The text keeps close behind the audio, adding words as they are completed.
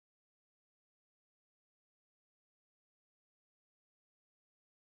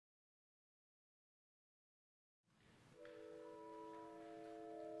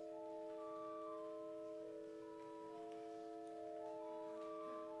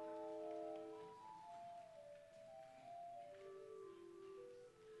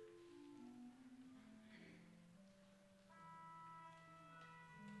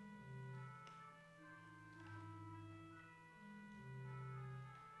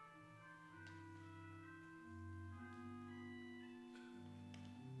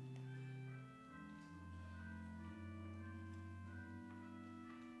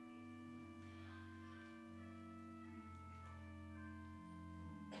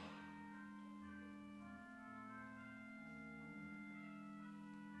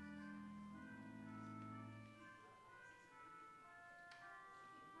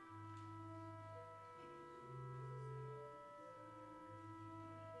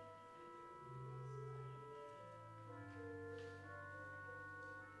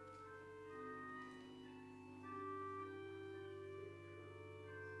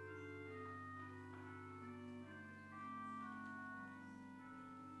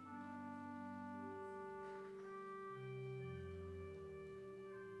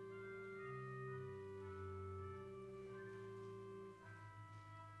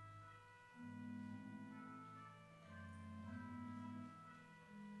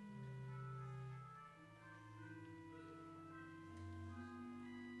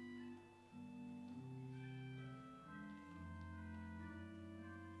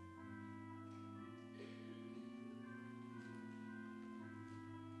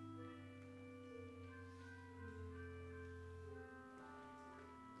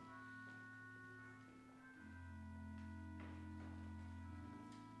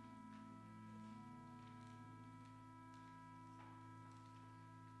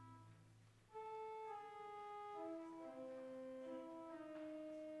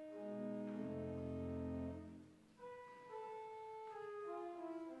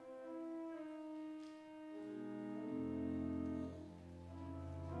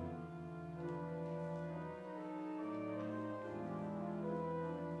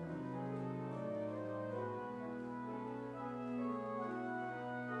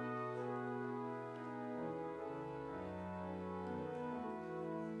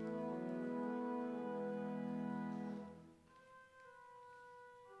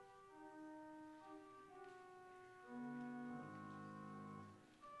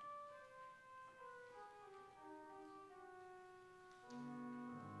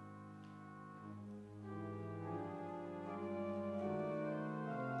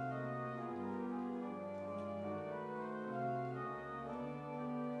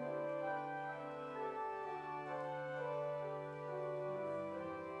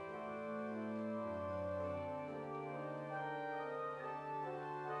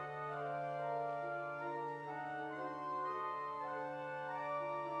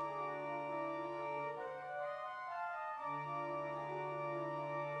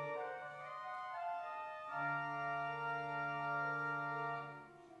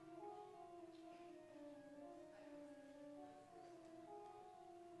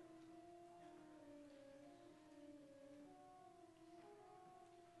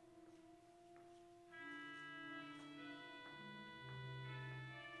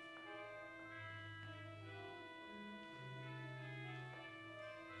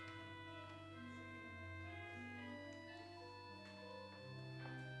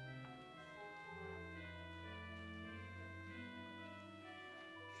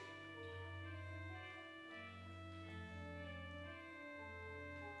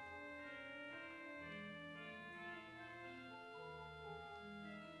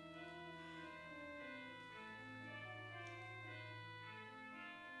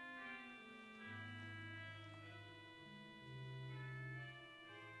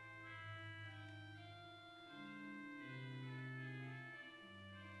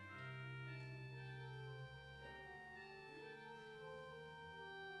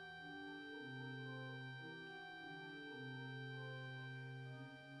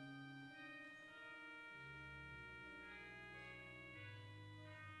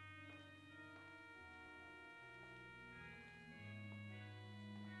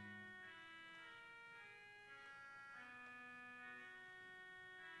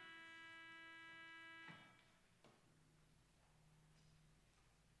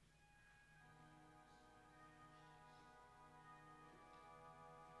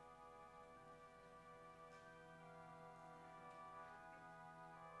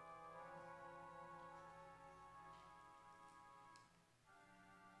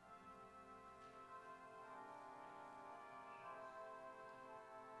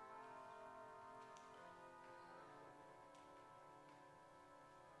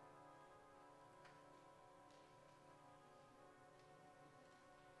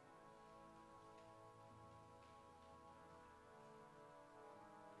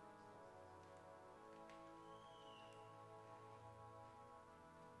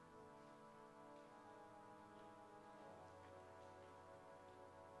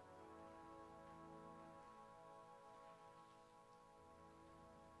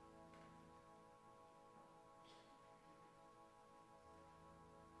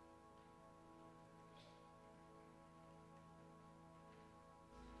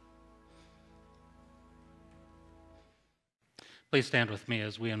Please stand with me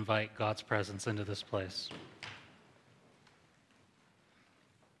as we invite God's presence into this place.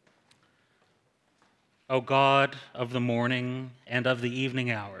 O God of the morning and of the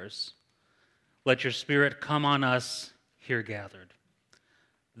evening hours, let your Spirit come on us here gathered.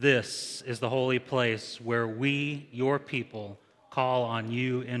 This is the holy place where we, your people, call on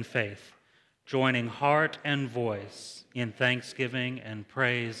you in faith, joining heart and voice in thanksgiving and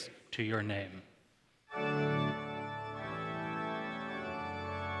praise to your name.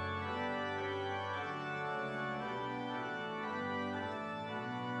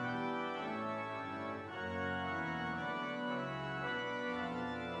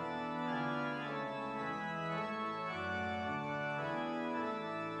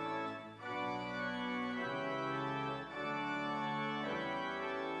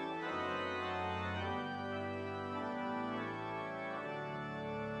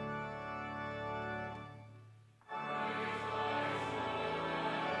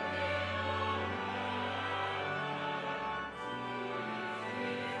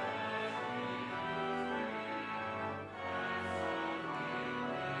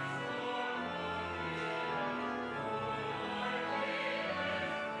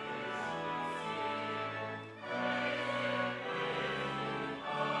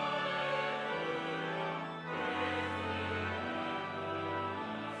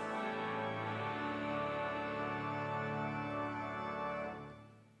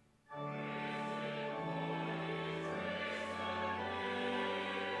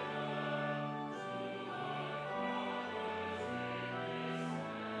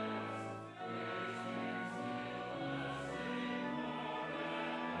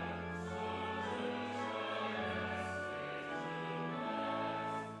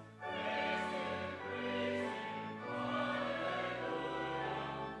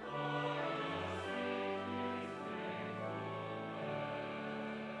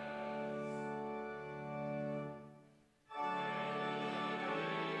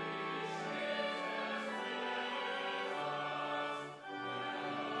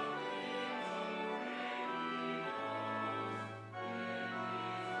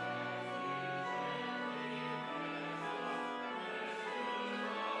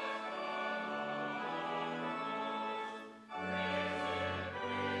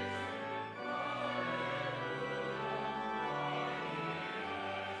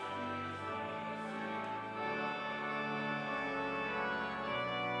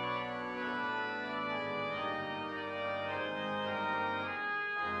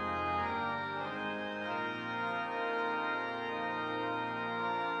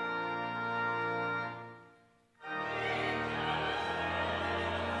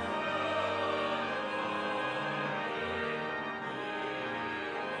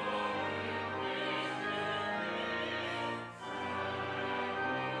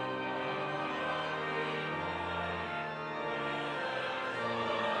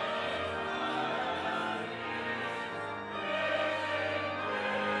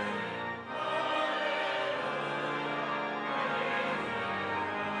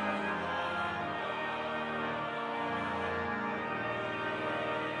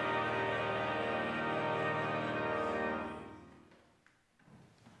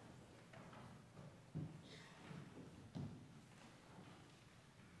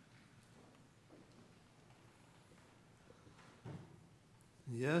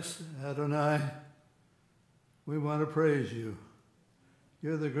 Yes, Adonai, we want to praise you.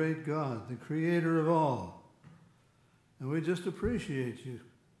 You're the great God, the creator of all. And we just appreciate you.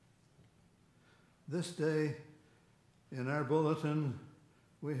 This day, in our bulletin,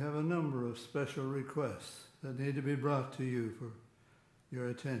 we have a number of special requests that need to be brought to you for your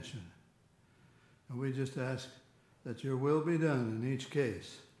attention. And we just ask that your will be done in each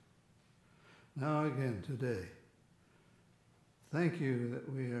case. Now again today, thank you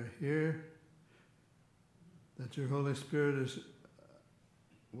that we are here, that your Holy Spirit is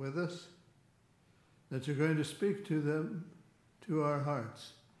with us, that you're going to speak to them, to our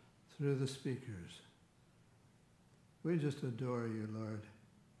hearts, through the speakers. We just adore you, Lord.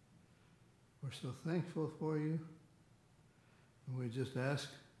 We're so thankful for you. And we just ask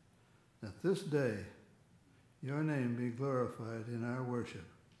that this day your name be glorified in our worship.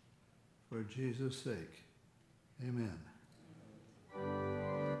 For Jesus' sake, amen.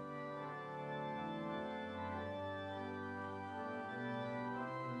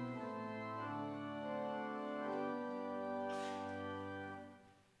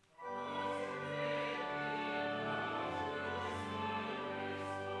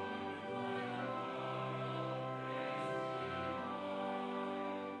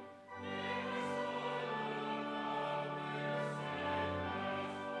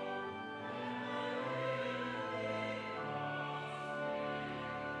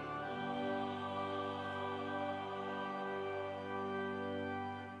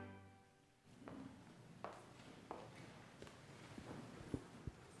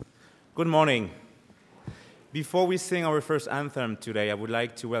 Good morning. Before we sing our first anthem today, I would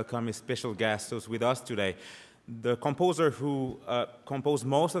like to welcome a special guest who's with us today. The composer who composed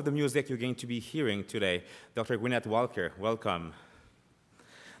most of the music you're going to be hearing today, Dr. Gwyneth Walker. Welcome.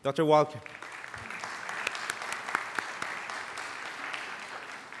 Dr. Walker.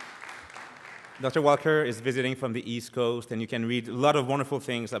 Dr. Walker is visiting from the East Coast, and you can read a lot of wonderful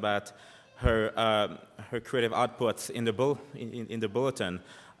things about her creative outputs in the bulletin.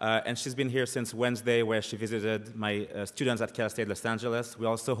 And she's been here since Wednesday, where she visited my students at Cal State Los Angeles. We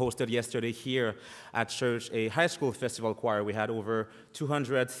also hosted yesterday here at church a high school festival choir. We had over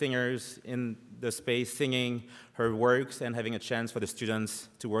 200 singers in the space singing her works and having a chance for the students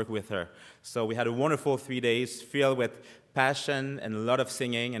to work with her. So we had a wonderful 3 days filled with passion and a lot of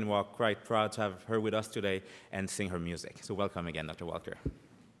singing, and we're quite proud to have her with us today and sing her music. So welcome again, Dr. Walker.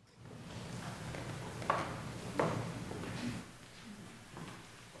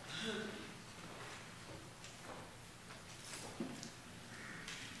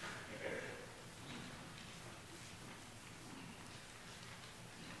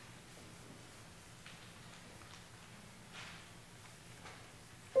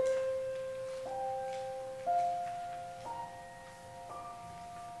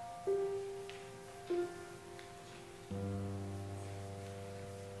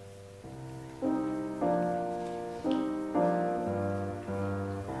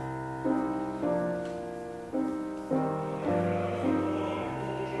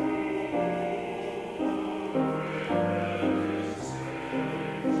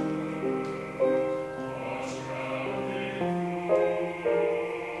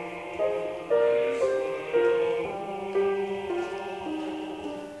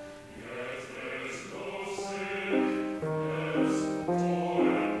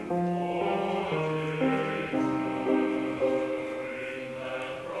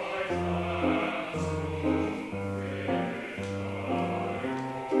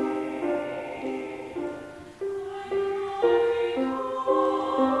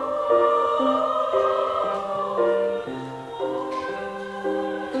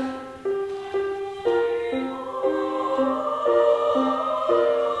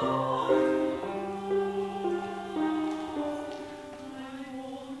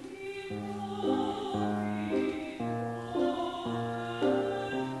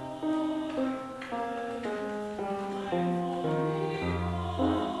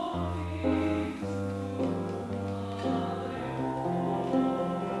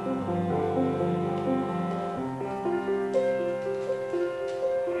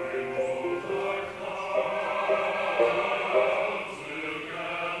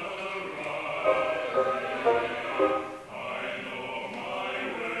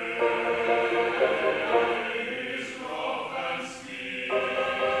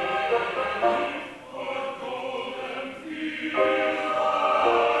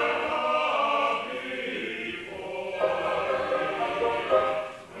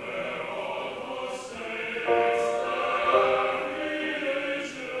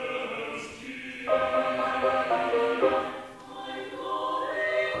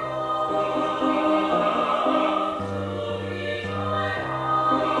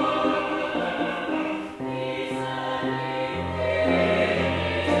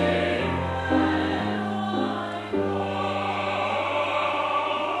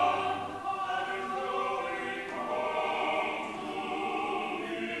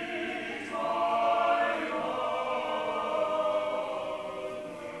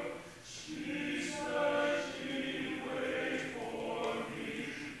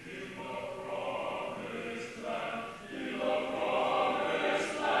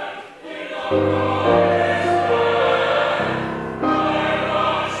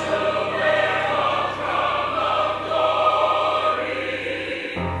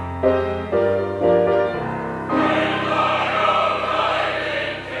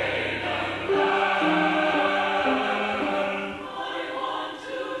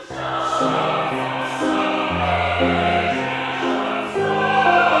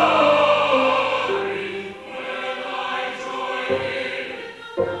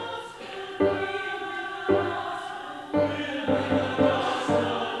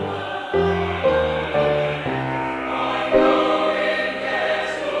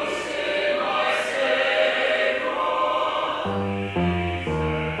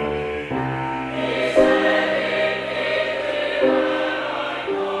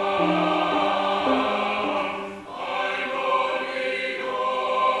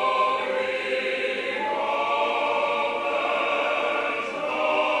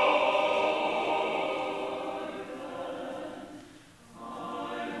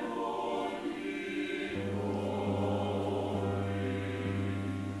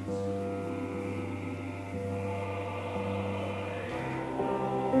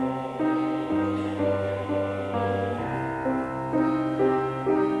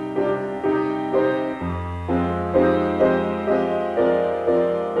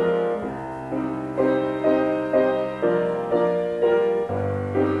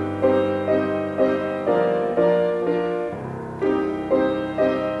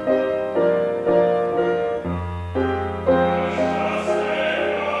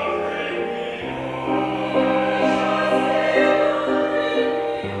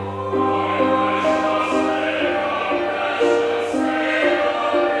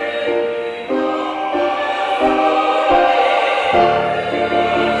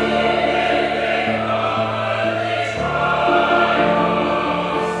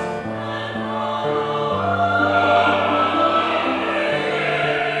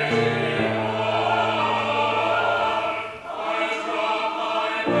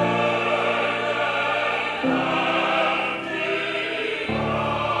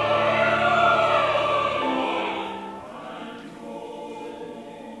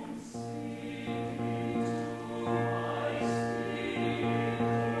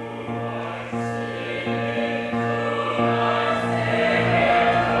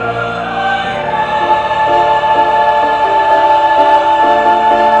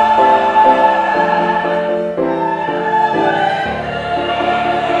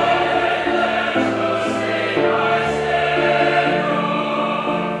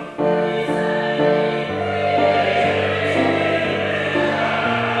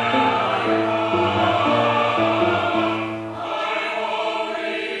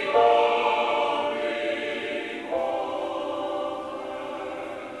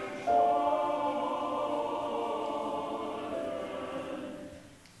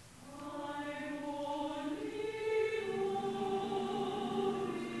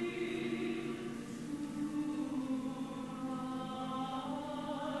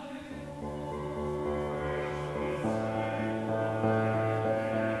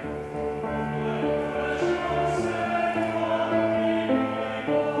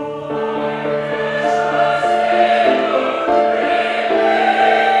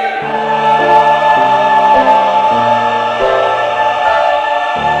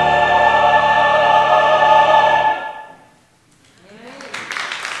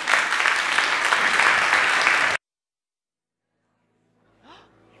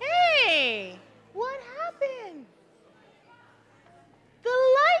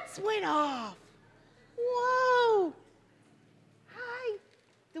 right off. Whoa. Hi.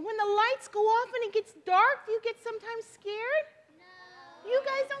 When the lights go off and it gets dark, do you get sometimes scared? No. You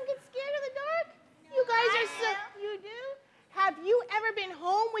guys don't get scared of the dark? No. You guys are so, you do? Have you ever been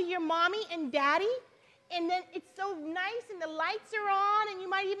home with your mommy and daddy? And then it's so nice and the lights are on and you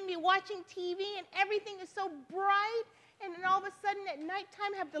might even be watching TV and everything is so bright. And then all of a sudden at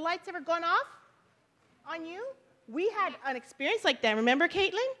nighttime, have the lights ever gone off on you? We had an experience like that. Remember,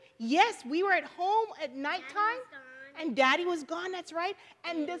 Caitlin? Yes, we were at home at nighttime. And Daddy was gone, that's right.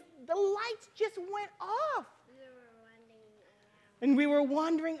 And the lights just went off. And we were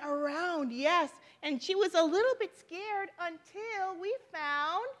wandering around, yes. And she was a little bit scared until we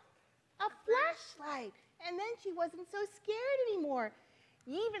found a flashlight. And then she wasn't so scared anymore.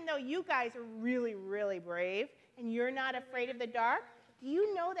 Even though you guys are really, really brave and you're not afraid of the dark, do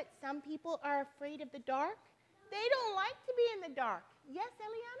you know that some people are afraid of the dark? They don't like to be in the dark. Yes,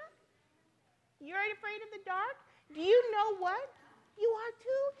 Eliana? You're afraid of the dark? Do you know what? You are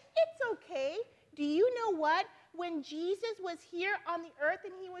too? It's okay. Do you know what? When Jesus was here on the earth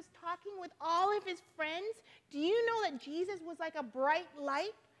and he was talking with all of his friends, do you know that Jesus was like a bright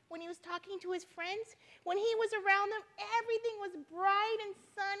light when he was talking to his friends? When he was around them, everything was bright and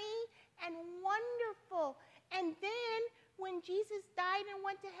sunny and wonderful. And then when Jesus died and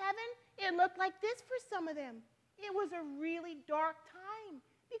went to heaven, it looked like this for some of them. It was a really dark time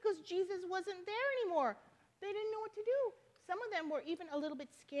because Jesus wasn't there anymore. They didn't know what to do. Some of them were even a little bit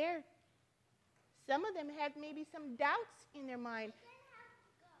scared. Some of them had maybe some doubts in their mind.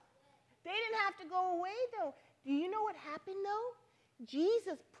 They didn't have to go away, though. Do you know what happened, though?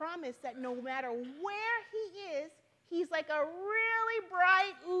 Jesus promised that no matter where he is, he's like a really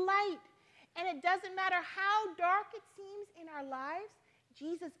bright light. And it doesn't matter how dark it seems in our lives,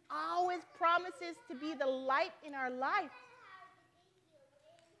 Jesus always promises to be the light in our life.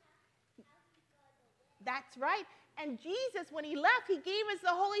 That's right. And Jesus, when he left, he gave us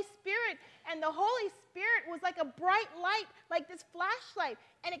the Holy Spirit. And the Holy Spirit was like a bright light, like this flashlight.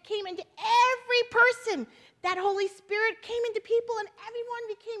 And it came into every person. That Holy Spirit came into people, and everyone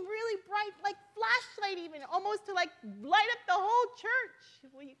became really bright, like flashlight even, almost to like light up the whole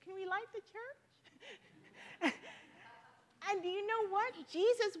church. Can we light the church? And do you know what?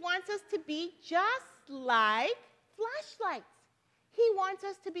 Jesus wants us to be just like flashlights. He wants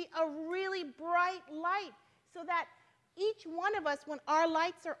us to be a really bright light so that each one of us, when our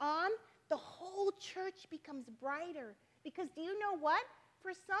lights are on, the whole church becomes brighter. Because do you know what?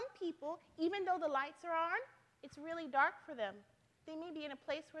 For some people, even though the lights are on, it's really dark for them. They may be in a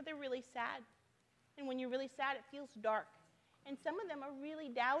place where they're really sad. And when you're really sad, it feels dark. And some of them are really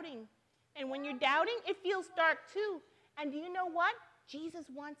doubting. And when you're doubting, it feels dark too. And do you know what? Jesus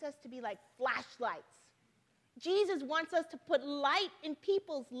wants us to be like flashlights. Jesus wants us to put light in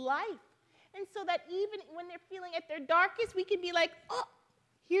people's life. And so that even when they're feeling at their darkest, we can be like, oh,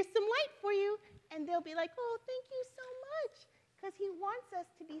 here's some light for you. And they'll be like, oh, thank you so much. Because he wants us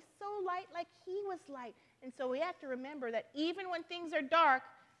to be so light like he was light. And so we have to remember that even when things are dark,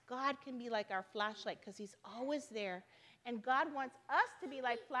 God can be like our flashlight because he's always there. And God wants us to be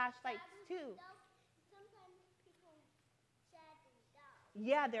like flashlights too.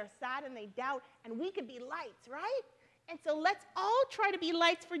 Yeah, they're sad and they doubt, and we could be lights, right? And so let's all try to be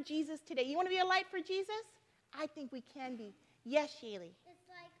lights for Jesus today. You want to be a light for Jesus? I think we can be. Yes, Shaylee. It's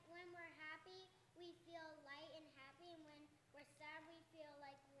like when we're happy, we feel light and happy, and when we're sad, we feel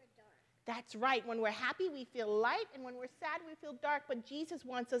like we're dark. That's right. When we're happy, we feel light, and when we're sad, we feel dark. But Jesus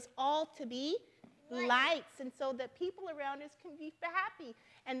wants us all to be lights, and so that people around us can be happy,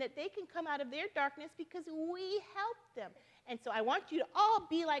 and that they can come out of their darkness because we help them. And so I want you to all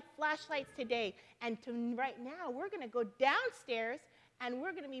be like flashlights today. And right now, we're going to go downstairs, and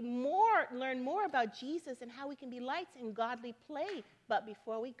we're going to learn more about Jesus and how we can be lights in godly play. But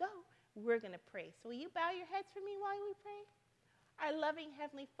before we go, we're going to pray. So will you bow your heads for me while we pray? Our loving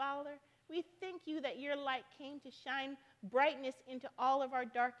Heavenly Father, we thank you that your light came to shine brightness into all of our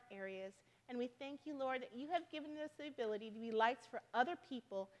dark areas. And we thank you, Lord, that you have given us the ability to be lights for other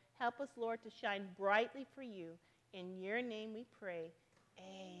people. Help us, Lord, to shine brightly for you. In your name we pray.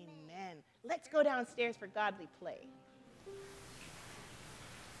 Amen. Let's go downstairs for godly play.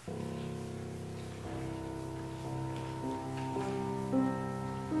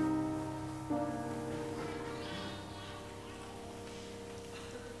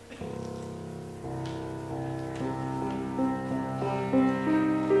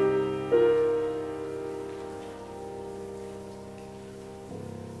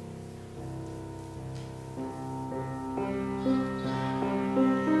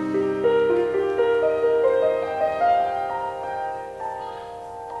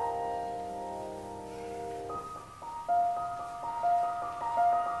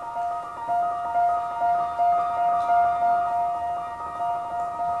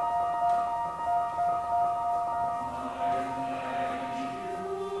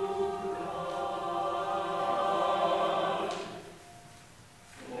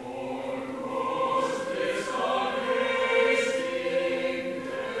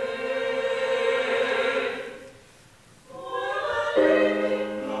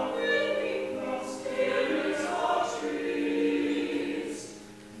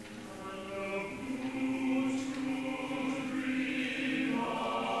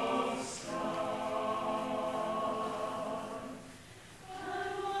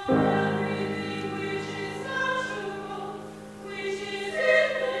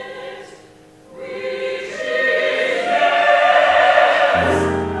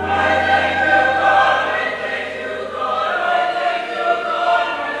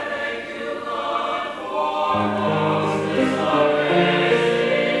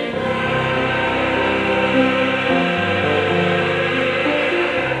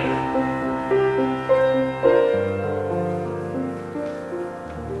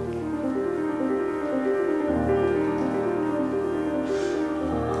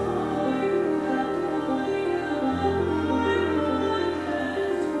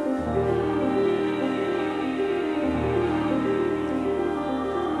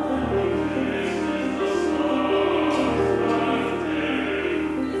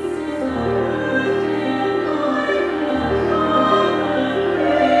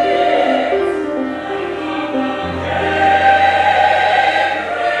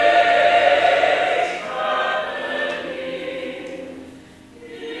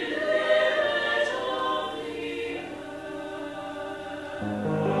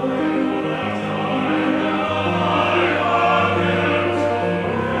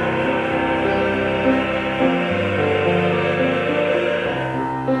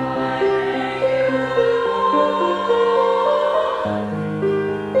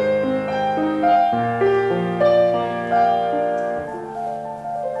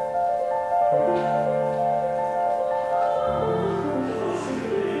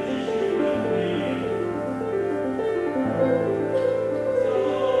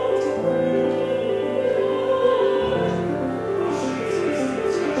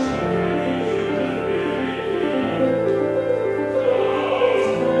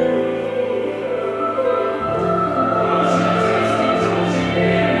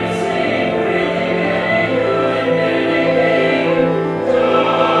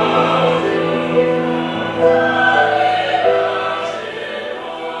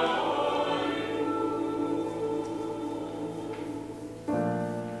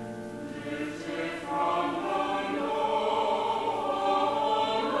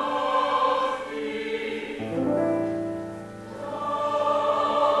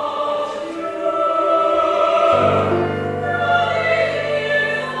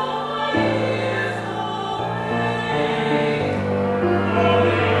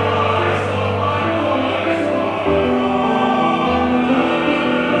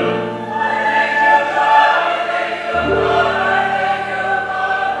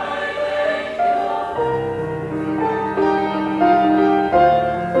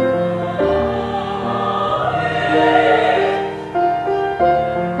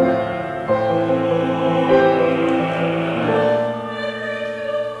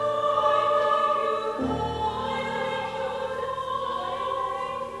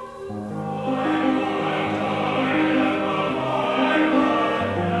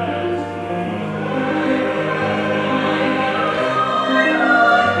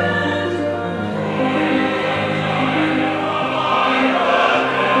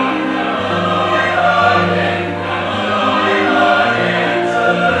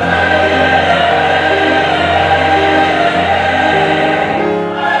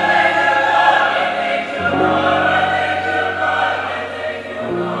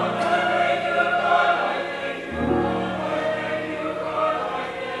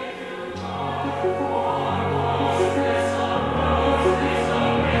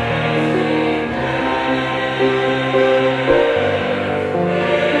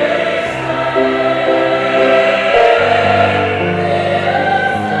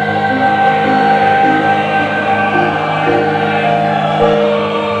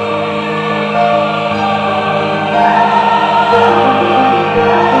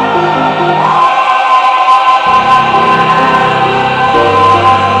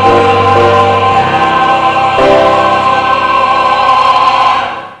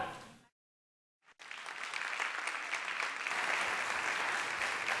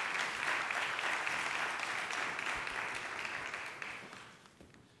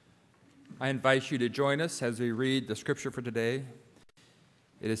 I invite you to join us as we read the scripture for today.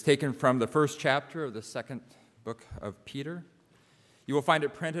 It is taken from the first chapter of the second book of Peter. You will find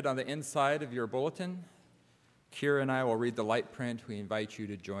it printed on the inside of your bulletin. Kira and I will read the light print. We invite you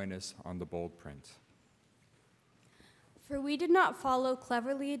to join us on the bold print. For we did not follow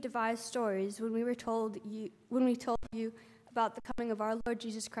cleverly devised stories when we told you about the coming of our Lord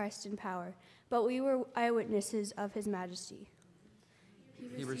Jesus Christ in power, but we were eyewitnesses of his majesty.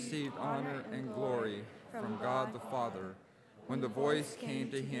 He received honor and glory from God the Father when the voice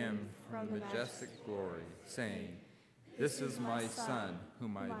came to him from majestic glory, saying, "This is my Son,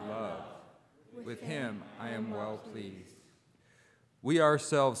 whom I love. With him I am well pleased." We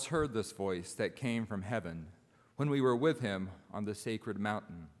ourselves heard this voice that came from heaven when we were with him on the sacred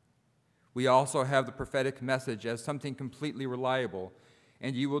mountain. We also have the prophetic message as something completely reliable,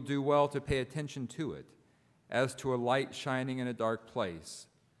 and you will do well to pay attention to it, as to a light shining in a dark place,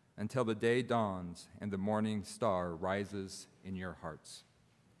 until the day dawns and the morning star rises in your hearts.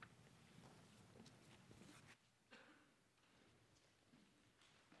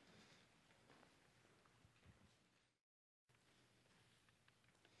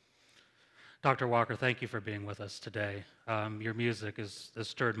 Dr. Walker, thank you for being with us today. Your music has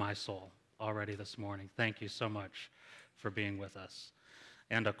stirred my soul already this morning. Thank you so much for being with us.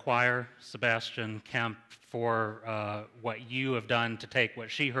 And a choir, Sebastian Kemp, for what you have done to take what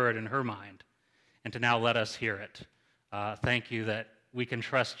she heard in her mind and to now let us hear it. Thank you that we can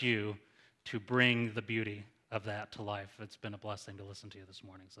trust you to bring the beauty of that to life. It's been a blessing to listen to you this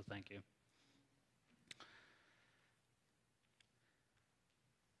morning, so thank you.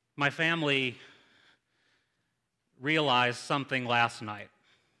 My family realized something last night.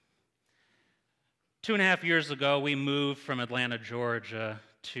 2.5 years ago, we moved from Atlanta, Georgia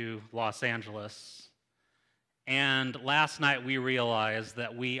to Los Angeles. And last night, we realized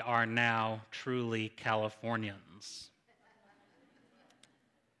that we are now truly Californians.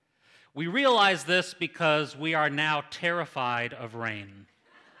 We realize this because we are now terrified of rain.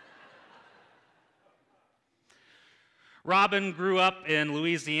 Robin grew up in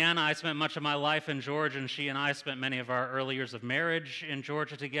Louisiana. I spent much of my life in Georgia, and she and I spent many of our early years of marriage in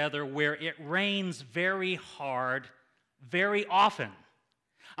Georgia together, where it rains very hard, very often,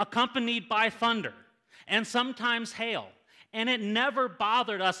 accompanied by thunder and sometimes hail. And it never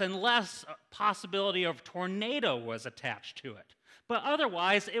bothered us unless a possibility of tornado was attached to it. But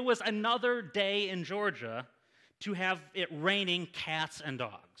otherwise, it was another day in Georgia to have it raining cats and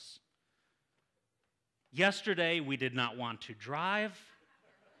dogs. Yesterday, we did not want to drive.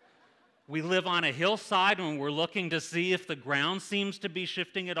 We live on a hillside and we're looking to see if the ground seems to be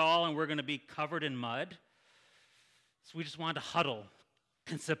shifting at all and we're going to be covered in mud. So we just wanted to huddle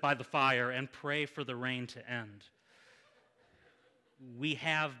and sit by the fire and pray for the rain to end. We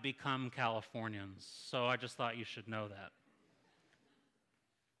have become Californians, so I just thought you should know that.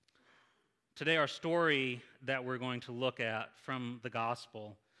 Today, our story that we're going to look at from the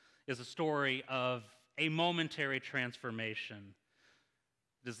gospel is a story of a momentary transformation.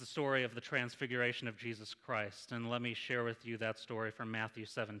 It is the story of the transfiguration of Jesus Christ. And let me share with you that story from Matthew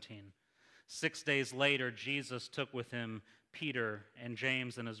 17. 6 days later, Jesus took with him Peter and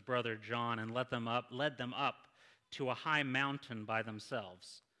James and his brother John and led them up to a high mountain by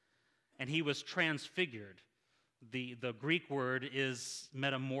themselves. And he was transfigured. The Greek word is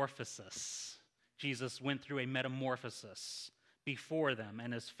metamorphosis. Jesus went through a metamorphosis before them,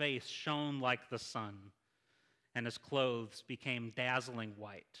 and his face shone like the sun, and his clothes became dazzling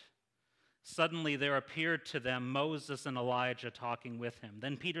white. Suddenly there appeared to them Moses and Elijah talking with him.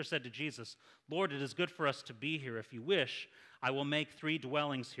 Then Peter said to Jesus, "Lord, it is good for us to be here. If you wish, I will make 3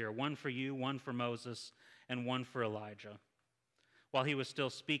 dwellings here, one for you, one for Moses, and one for Elijah." While he was still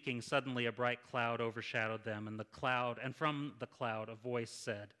speaking, suddenly a bright cloud overshadowed them, and from the cloud a voice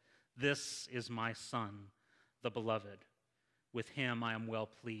said, "This is my Son, the beloved. With him I am well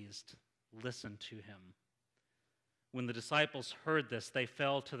pleased. Listen to him." When the disciples heard this, they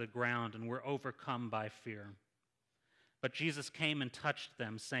fell to the ground and were overcome by fear. But Jesus came and touched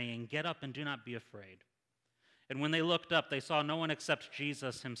them, saying, "Get up and do not be afraid." And when they looked up, they saw no one except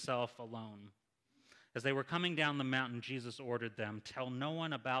Jesus himself alone. As they were coming down the mountain, Jesus ordered them, "Tell no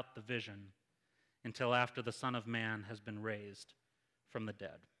one about the vision until after the Son of Man has been raised from the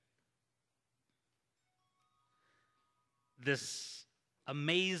dead." This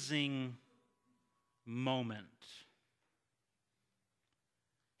amazing moment.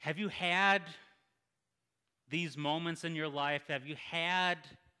 Have you had these moments in your life? Have you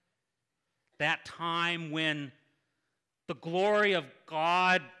had that time when the glory of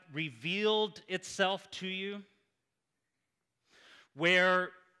God revealed itself to you?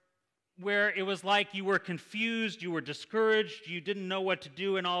 Where where it was like you were confused, you were discouraged, you didn't know what to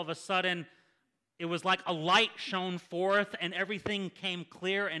do, and all of a sudden it was like a light shone forth and everything came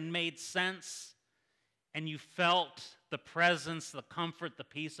clear and made sense, and you felt the presence, the comfort, the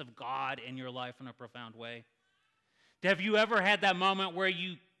peace of God in your life in a profound way? Have you ever had that moment where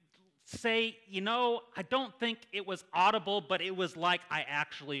you say, I don't think it was audible, but it was like I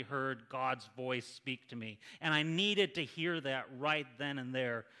actually heard God's voice speak to me, and I needed to hear that right then and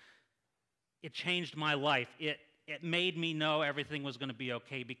there? It changed my life. It made me know everything was going to be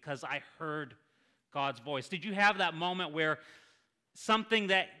okay because I heard God's voice. Did you have that moment where something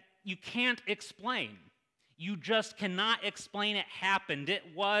that you can't explain, you just cannot explain it, happened? It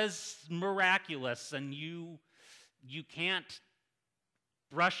was miraculous, and you can't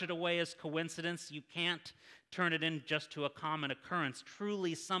brush it away as coincidence. You can't turn it in just to a common occurrence.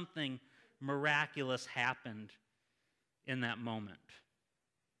 Truly something miraculous happened in that moment.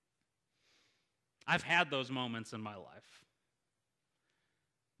 I've had those moments in my life.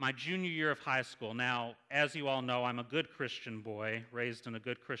 My junior year of high school. Now, as you all know, I'm a good Christian boy, raised in a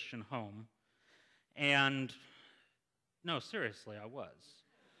good Christian home. And, no, seriously, I was.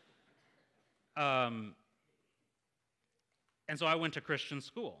 And so I went to Christian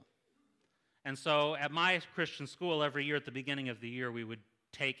school. And so at my Christian school, every year at the beginning of the year, we would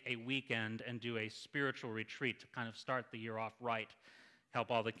take a weekend and do a spiritual retreat to kind of start the year off right,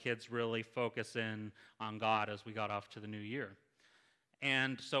 help all the kids really focus in on God as we got off to the new year.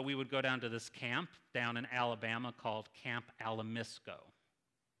 And so we would go down to this camp down in Alabama called Camp Alamisco.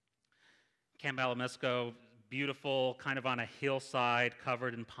 Camp Alamisco, beautiful, kind of on a hillside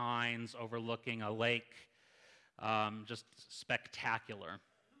covered in pines overlooking a lake. Just spectacular.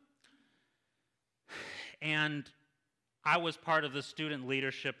 And I was part of the student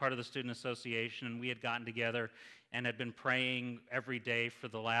leadership, part of the student association, and we had gotten together and had been praying every day for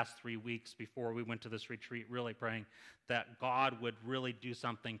the last 3 weeks before we went to this retreat, really praying that God would really do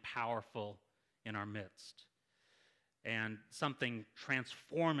something powerful in our midst. And something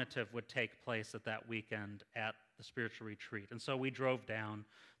transformative would take place at that weekend at the spiritual retreat. And so we drove down,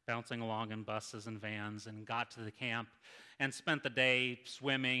 bouncing along in buses and vans, and got to the camp and spent the day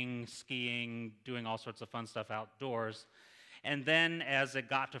swimming, skiing, doing all sorts of fun stuff outdoors. And then as it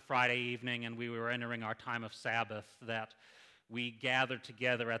got to Friday evening and we were entering our time of Sabbath, that we gathered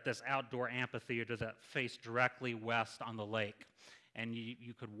together at this outdoor amphitheater that faced directly west on the lake. And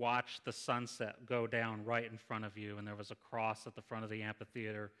you could watch the sunset go down right in front of you, and there was a cross at the front of the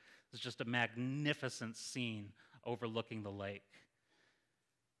amphitheater. It was just a magnificent scene overlooking the lake.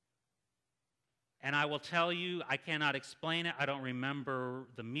 And I will tell you, I cannot explain it. I don't remember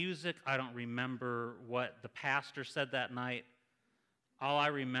the music. I don't remember what the pastor said that night. All I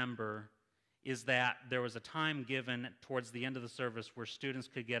remember is that there was a time given towards the end of the service where students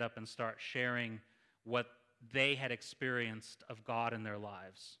could get up and start sharing what they had experienced of God in their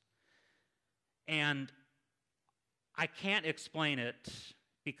lives. And I can't explain it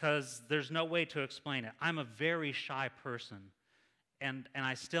because there's no way to explain it. I'm a very shy person. And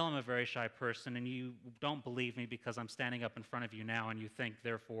I still am a very shy person, and you don't believe me because I'm standing up in front of you now, and you think,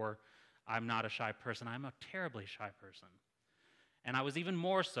 therefore, I'm not a shy person. I'm a terribly shy person. And I was even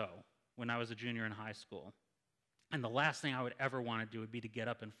more so when I was a junior in high school. And the last thing I would ever want to do would be to get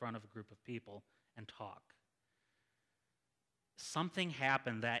up in front of a group of people and talk. Something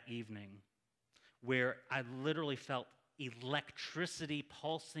happened that evening where I literally felt electricity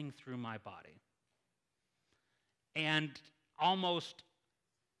pulsing through my body. And almost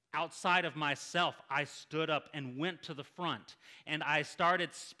outside of myself, I stood up and went to the front, and I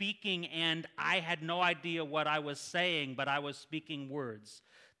started speaking, and I had no idea what I was saying, but I was speaking words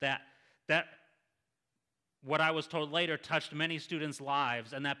that what I was told later touched many students'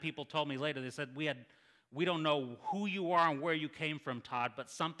 lives, and that people told me later. They said, we don't know who you are and where you came from, Todd,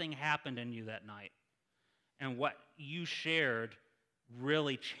 but something happened in you that night, and what you shared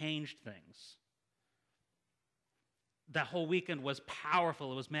really changed things. That whole weekend was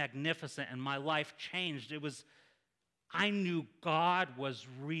powerful. It was magnificent, and my life changed. I knew God was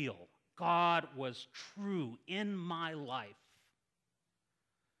real. God was true in my life.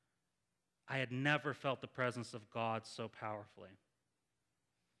 I had never felt the presence of God so powerfully.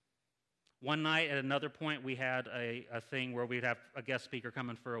 One night at another point, we had a thing where we'd have a guest speaker come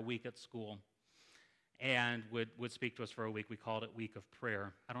in for a week at school and would speak to us for a week. We called it Week of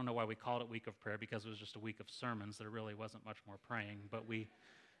Prayer. I don't know why we called it Week of Prayer, because it was just a week of sermons. There really wasn't much more praying, but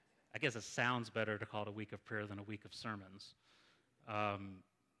I guess it sounds better to call it a week of prayer than a week of sermons.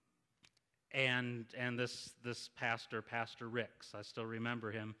 And this pastor, Pastor Ricks, I still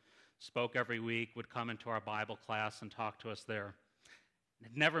remember him, spoke every week, would come into our Bible class and talk to us there.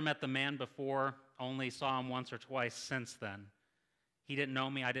 I'd never met the man before, only saw him once or twice since then. He didn't know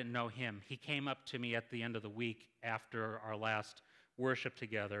me, I didn't know him. He came up to me at the end of the week after our last worship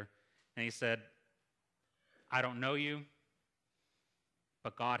together, and he said, I don't know you,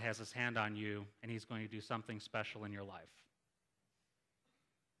 but God has his hand on you, and he's going to do something special in your life.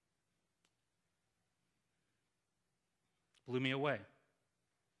 Blew me away.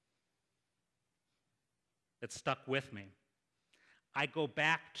 It stuck with me. I go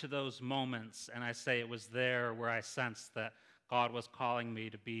back to those moments and I say it was there where I sensed that God was calling me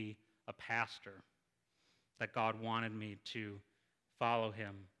to be a pastor, that God wanted me to follow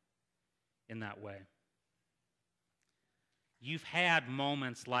him in that way. You've had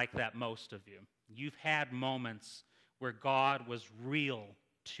moments like that, most of you. You've had moments where God was real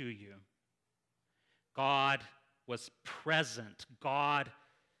to you. God was present. God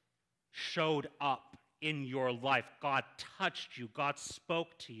showed up in your life. God touched you. God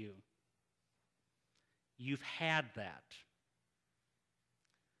spoke to you. You've had that.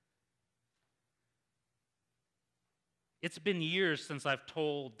 It's been years since I've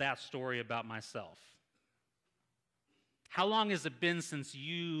told that story about myself. How long has it been since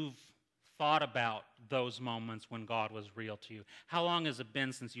you've thought about those moments when God was real to you? How long has it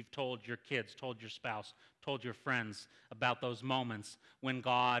been since you've told your kids, told your spouse, told your friends about those moments when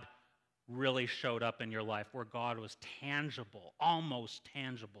God really showed up in your life, where God was tangible, almost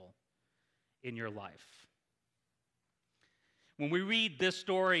tangible in your life? When we read this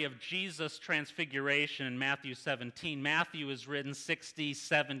story of Jesus' transfiguration in Matthew 17, Matthew is written 60,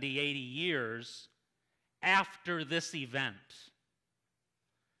 70, 80 years after this event.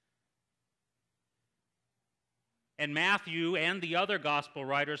 And Matthew and the other gospel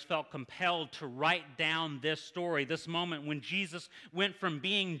writers felt compelled to write down this story, this moment when Jesus went from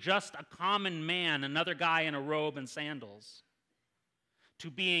being just a common man, another guy in a robe and sandals,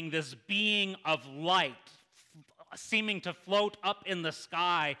 to being this being of light, seeming to float up in the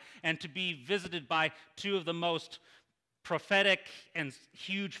sky and to be visited by two of the most prophetic and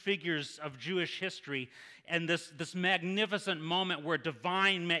huge figures of Jewish history, and this magnificent moment where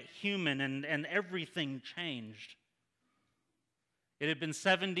divine met human and everything changed. It had been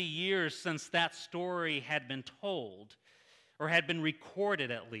 70 years since that story had been told, or had been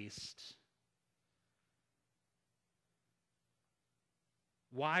recorded at least.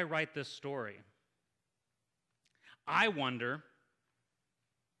 Why write this story? I wonder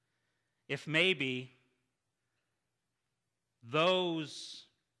if maybe those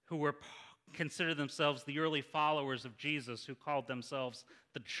who were considered themselves the early followers of Jesus, who called themselves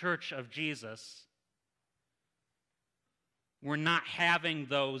the Church of Jesus, were not having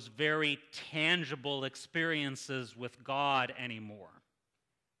those very tangible experiences with God anymore.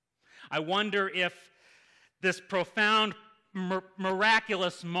 I wonder if this profound,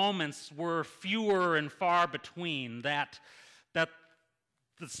 miraculous moments were fewer and far between, that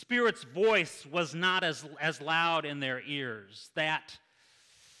the Spirit's voice was not as loud in their ears, that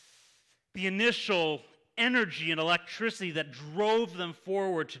the initial energy and electricity that drove them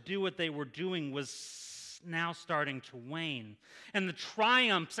forward to do what they were doing was now starting to wane. And the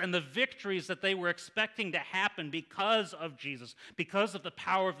triumphs and the victories that they were expecting to happen because of Jesus, because of the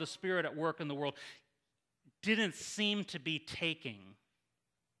power of the Spirit at work in the world, didn't seem to be taking.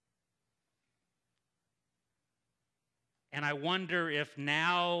 And I wonder if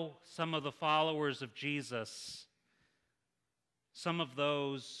now some of the followers of Jesus, some of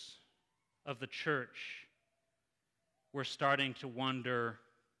those of the church, were starting to wonder,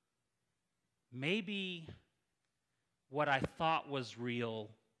 maybe what I thought was real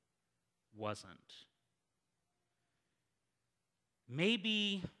wasn't.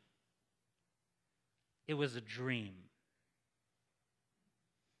 Maybe it was a dream.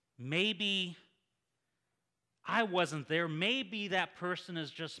 Maybe I wasn't there. Maybe that person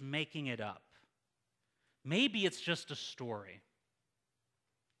is just making it up. Maybe it's just a story.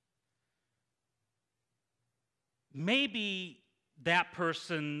 Maybe that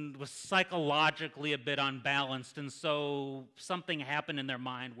person was psychologically a bit unbalanced, and so something happened in their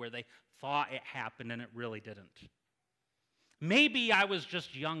mind where they thought it happened and it really didn't. Maybe I was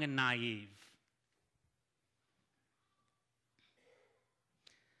just young and naive.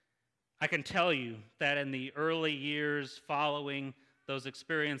 I can tell you that in the early years following those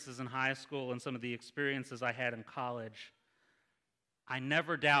experiences in high school and some of the experiences I had in college, I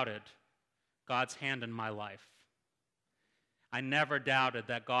never doubted God's hand in my life. I never doubted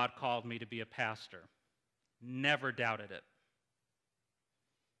that God called me to be a pastor. Never doubted it.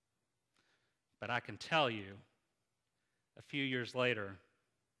 But I can tell you, a few years later,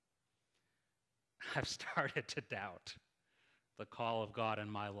 I've started to doubt the call of God in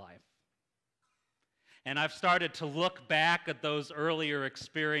my life. And I've started to look back at those earlier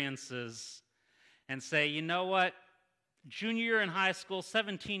experiences and say, you know what? Junior year in high school,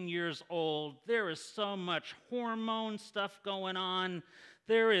 17 years old, there is so much hormone stuff going on.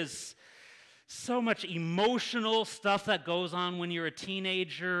 There is so much emotional stuff that goes on when you're a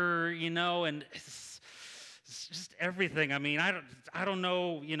teenager, and it's just everything. I mean, I don't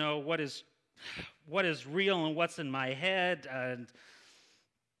know, what is real and what's in my head. And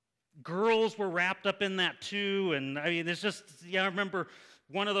girls were wrapped up in that too. And I mean, I remember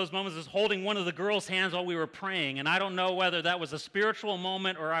one of those moments is holding one of the girls' hands while we were praying. And I don't know whether that was a spiritual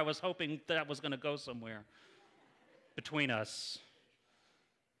moment or I was hoping that was going to go somewhere between us.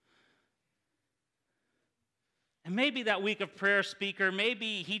 And maybe that week of prayer speaker,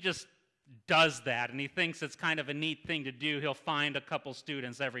 maybe he just does that and he thinks it's kind of a neat thing to do. He'll find a couple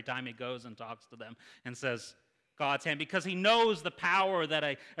students every time he goes and talks to them and says God's hand, because he knows the power that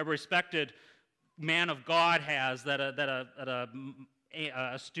a respected man of God has, that a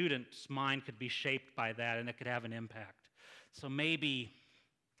student's mind could be shaped by that and it could have an impact. So maybe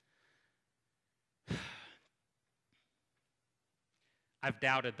I've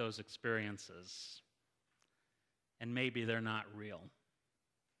doubted those experiences, and maybe they're not real.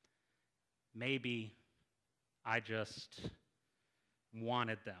 Maybe I just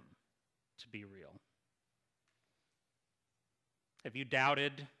wanted them to be real. Have you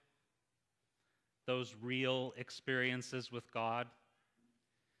doubted those real experiences with God?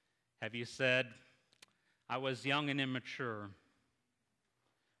 Have you said, I was young and immature,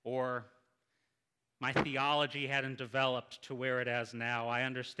 or my theology hadn't developed to where it has now. I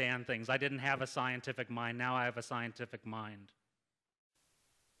understand things. I didn't have a scientific mind. Now I have a scientific mind.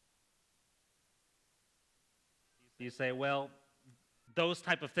 You say, well, those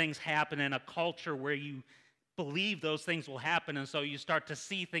type of things happen in a culture where you believe those things will happen, and so you start to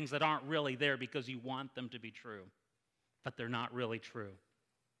see things that aren't really there because you want them to be true, but they're not really true.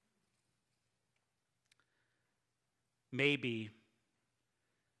 Maybe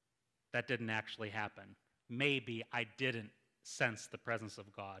that didn't actually happen. Maybe I didn't sense the presence of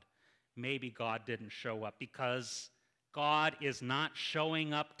God. Maybe God didn't show up because God is not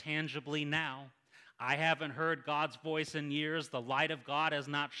showing up tangibly now. I haven't heard God's voice in years. The light of God has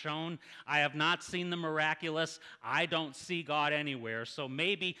not shone. I have not seen the miraculous. I don't see God anywhere. So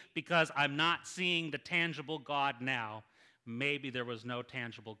maybe because I'm not seeing the tangible God now, maybe there was no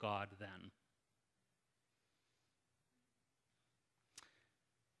tangible God then.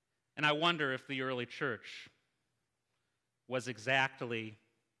 And I wonder if the early church was exactly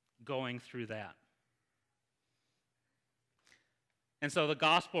going through that. And so the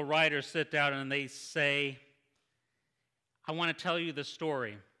gospel writers sit down and they say, I want to tell you the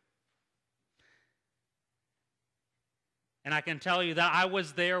story. And I can tell you that I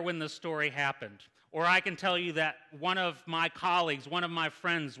was there when the story happened. Or I can tell you that one of my colleagues, one of my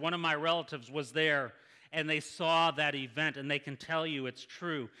friends, one of my relatives was there and they saw that event and they can tell you it's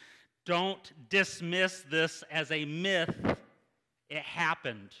true. Don't dismiss this as a myth. It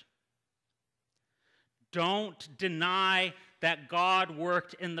happened. Don't deny that God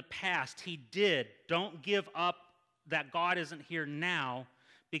worked in the past. He did. Don't give up that God isn't here now,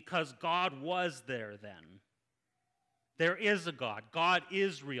 because God was there then. There is a God. God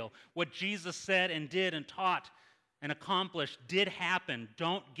is real. What Jesus said and did and taught and accomplished did happen.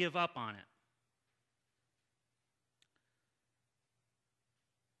 Don't give up on it.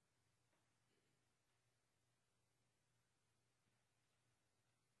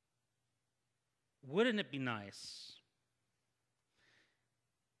 Wouldn't it be nice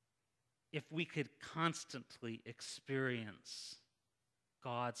if we could constantly experience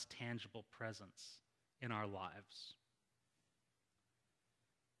God's tangible presence in our lives?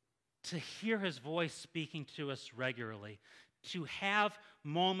 To hear his voice speaking to us regularly, to have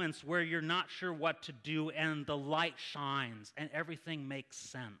moments where you're not sure what to do and the light shines and everything makes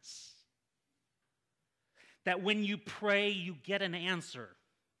sense. That when you pray, you get an answer.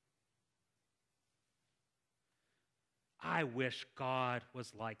 I wish God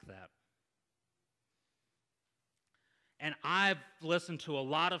was like that. And I've listened to a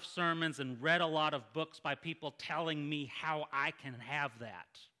lot of sermons and read a lot of books by people telling me how I can have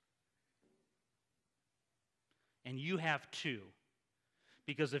that. And you have too.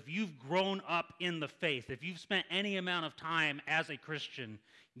 Because if you've grown up in the faith, if you've spent any amount of time as a Christian,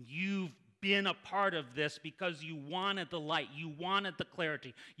 you've been a part of this because you wanted the light, you wanted the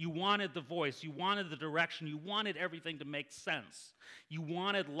clarity, you wanted the voice, you wanted the direction, you wanted everything to make sense. You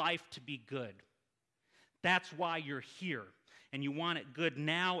wanted life to be good. That's why you're here. And you want it good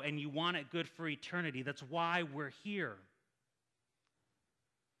now, and you want it good for eternity. That's why we're here.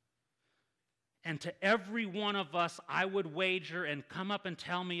 And to every one of us, I would wager, and come up and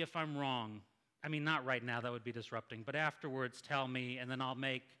tell me if I'm wrong. I mean, not right now, that would be disrupting, but afterwards tell me, and then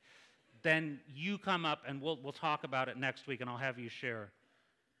then you come up and we'll talk about it next week, and I'll have you share.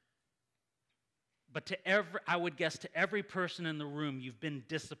 But I would guess to every person in the room, you've been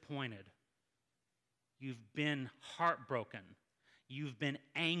disappointed. You've been heartbroken. You've been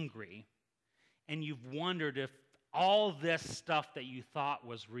angry. And you've wondered if all this stuff that you thought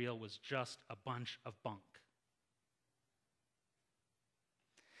was real was just a bunch of bunk.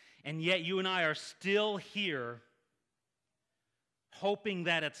 And yet you and I are still here hoping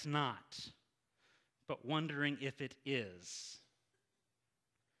that it's not, but wondering if it is.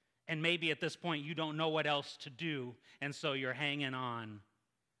 And maybe at this point you don't know what else to do, and so you're hanging on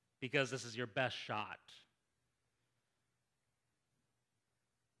because this is your best shot.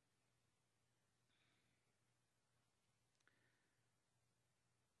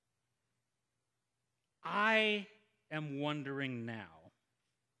 I am wondering now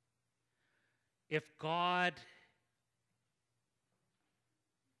if God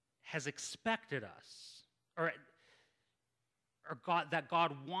has expected us, or that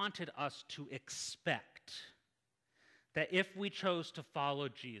God wanted us to expect that if we chose to follow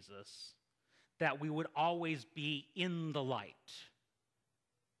Jesus, that we would always be in the light,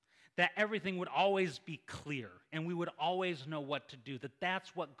 that everything would always be clear, and we would always know what to do, that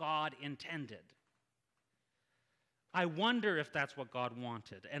that's what God intended. I wonder if that's what God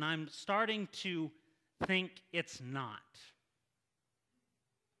wanted, and I'm starting to think it's not.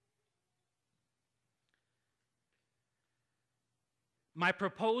 My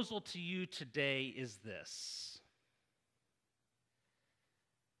proposal to you today is this: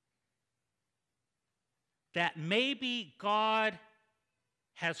 that maybe God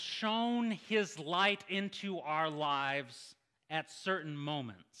has shone his light into our lives at certain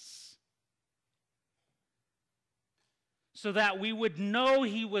moments, so that we would know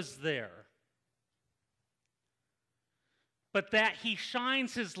he was there, but that he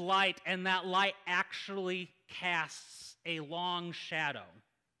shines his light and that light actually casts a long shadow.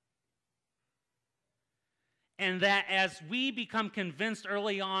 And that as we become convinced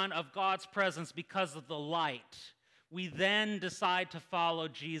early on of God's presence because of the light, we then decide to follow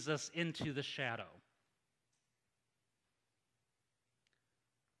Jesus into the shadow.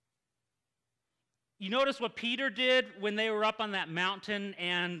 You notice what Peter did when they were up on that mountain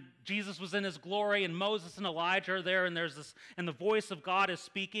and Jesus was in his glory and Moses and Elijah are there and and the voice of God is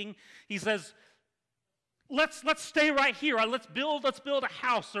speaking. He says, let's stay right here. Let's build a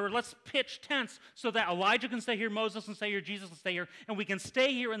house, or let's pitch tents so that Elijah can stay here, Moses can stay here, Jesus can stay here, and we can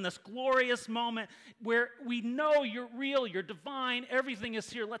stay here in this glorious moment where we know you're real, you're divine, everything is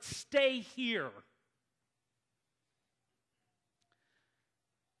here. Let's stay here.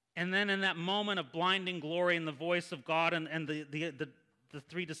 And then in that moment of blinding glory and the voice of God, and the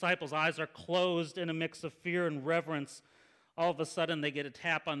three disciples' eyes are closed in a mix of fear and reverence, all of a sudden they get a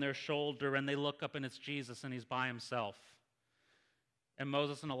tap on their shoulder and they look up and it's Jesus and he's by himself. And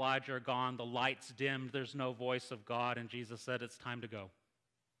Moses and Elijah are gone, the light's dimmed, there's no voice of God, and Jesus said, it's time to go.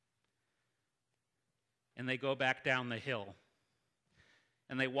 And they go back down the hill.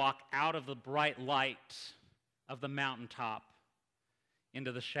 And they walk out of the bright light of the mountaintop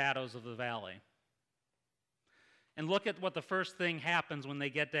into the shadows of the valley. And look at what the first thing happens when they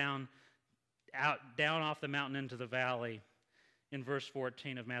get down off the mountain into the valley. In verse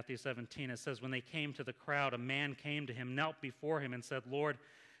 14 of Matthew 17, it says, when they came to the crowd, a man came to him, knelt before him, and said, Lord,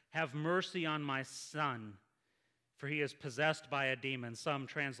 have mercy on my son, for he is possessed by a demon. Some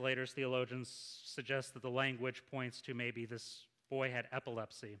translators, theologians, suggest that the language points to maybe this boy had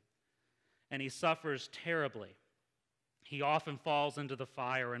epilepsy, and he suffers terribly. He often falls into the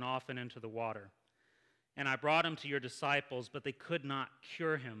fire and often into the water. And I brought him to your disciples, but they could not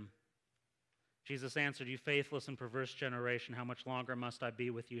cure him. Jesus answered, you faithless and perverse generation, how much longer must I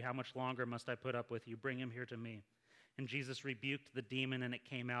be with you? How much longer must I put up with you? Bring him here to me. And Jesus rebuked the demon, and it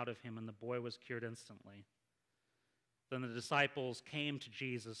came out of him, and the boy was cured instantly. Then the disciples came to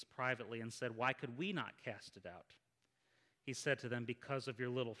Jesus privately and said, why could we not cast it out? He said to them, because of your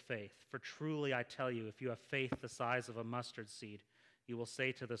little faith. For truly I tell you, if you have faith the size of a mustard seed, you will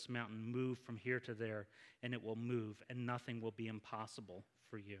say to this mountain, move from here to there, and it will move, and nothing will be impossible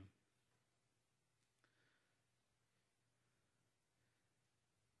for you.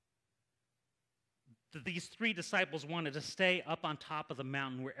 These three disciples wanted to stay up on top of the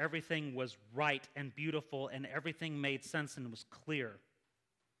mountain where everything was right and beautiful and everything made sense and was clear.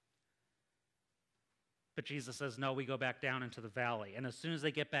 But Jesus says, no, we go back down into the valley. And as soon as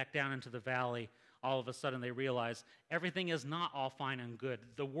they get back down into the valley, all of a sudden they realize everything is not all fine and good.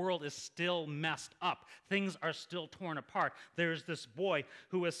 The world is still messed up. Things are still torn apart. There's this boy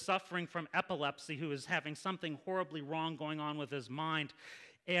who is suffering from epilepsy, who is having something horribly wrong going on with his mind,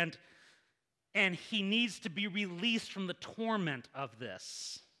 and he needs to be released from the torment of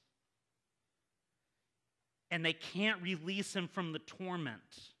this. And they can't release him from the torment.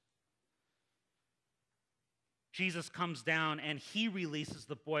 Jesus comes down and he releases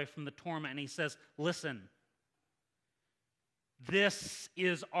the boy from the torment and he says, listen, this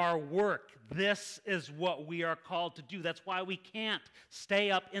is our work. This is what we are called to do. That's why we can't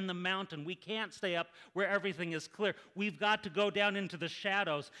stay up in the mountain. We can't stay up where everything is clear. We've got to go down into the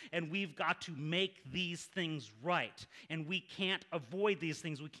shadows, and we've got to make these things right. And we can't avoid these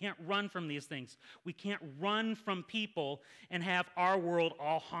things. We can't run from these things. We can't run from people and have our world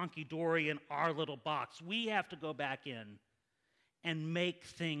all honky-dory in our little box. We have to go back in and make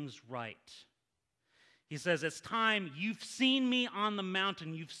things right. He says, it's time. You've seen me on the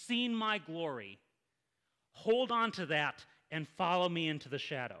mountain. You've seen my glory. Hold on to that and follow me into the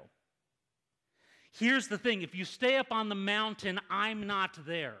shadow. Here's the thing. If you stay up on the mountain, I'm not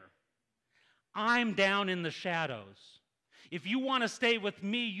there. I'm down in the shadows. If you want to stay with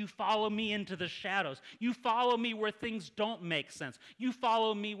me, you follow me into the shadows. You follow me where things don't make sense. You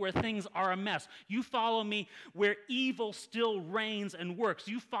follow me where things are a mess. You follow me where evil still reigns and works.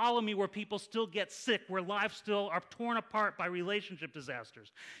 You follow me where people still get sick, where lives still are torn apart by relationship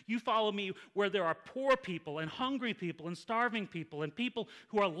disasters. You follow me where there are poor people and hungry people and starving people and people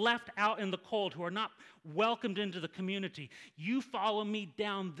who are left out in the cold, who are not welcomed into the community. You follow me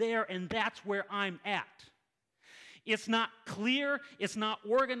down there, and that's where I'm at. It's not clear, it's not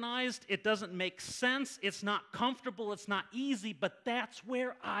organized, it doesn't make sense, it's not comfortable, it's not easy, but that's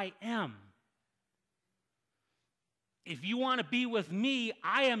where I am. If you want to be with me,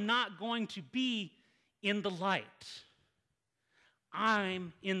 I am not going to be in the light.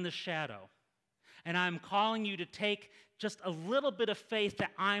 I'm in the shadow. And I'm calling you to take just a little bit of faith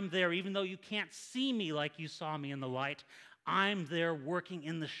that I'm there, even though you can't see me like you saw me in the light. I'm there working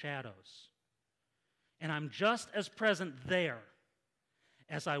in the shadows. And I'm just as present there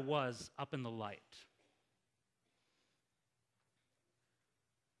as I was up in the light.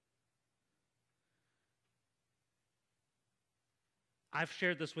 I've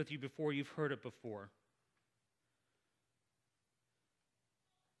shared this with you before. You've heard it before.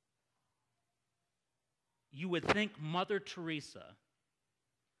 You would think Mother Teresa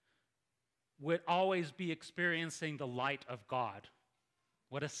would always be experiencing the light of God.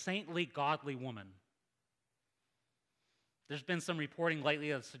 What a saintly, godly woman. There's been some reporting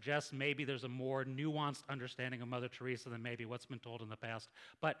lately that suggests maybe there's a more nuanced understanding of Mother Teresa than maybe what's been told in the past.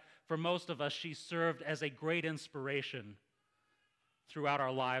 But for most of us, she served as a great inspiration throughout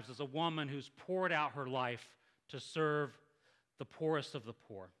our lives, as a woman who's poured out her life to serve the poorest of the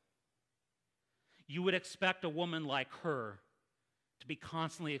poor. You would expect a woman like her to be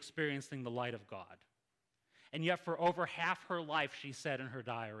constantly experiencing the light of God. And yet for over half her life, she said in her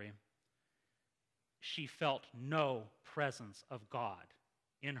diary, she felt no presence of God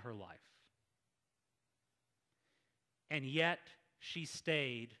in her life. And yet she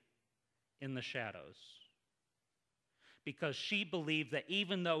stayed in the shadows because she believed that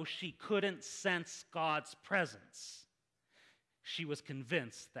even though she couldn't sense God's presence, she was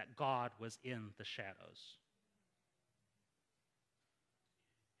convinced that God was in the shadows.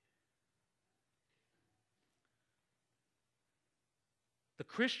 The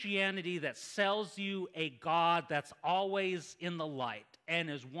Christianity that sells you a God that's always in the light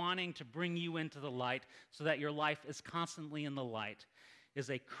and is wanting to bring you into the light so that your life is constantly in the light is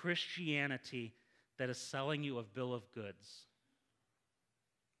a Christianity that is selling you a bill of goods.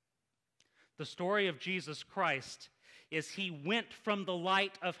 The story of Jesus Christ is he went from the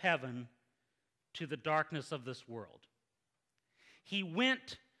light of heaven to the darkness of this world. He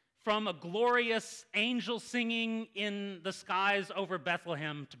went from a glorious angel singing in the skies over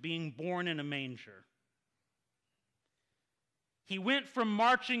Bethlehem to being born in a manger. He went from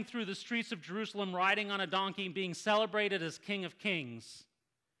marching through the streets of Jerusalem riding on a donkey and being celebrated as King of Kings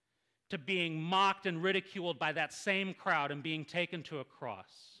to being mocked and ridiculed by that same crowd and being taken to a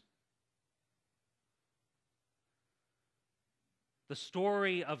cross. The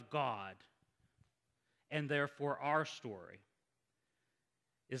story of God, and therefore our story,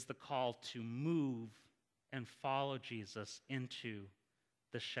 is the call to move and follow Jesus into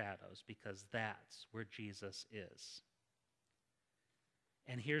the shadows, because that's where Jesus is.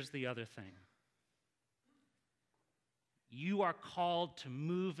 And here's the other thing. You are called to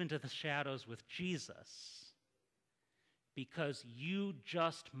move into the shadows with Jesus because you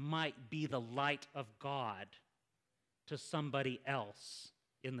just might be the light of God to somebody else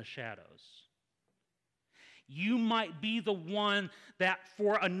in the shadows. You might be the one that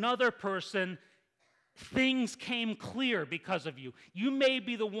for another person, things came clear because of you. You may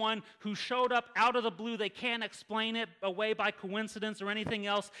be the one who showed up out of the blue. They can't explain it away by coincidence or anything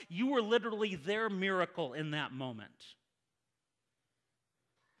else. You were literally their miracle in that moment.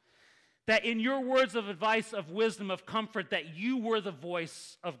 That in your words of advice, of wisdom, of comfort, that you were the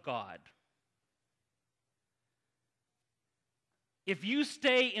voice of God. If you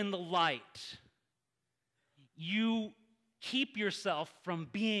stay in the light, you keep yourself from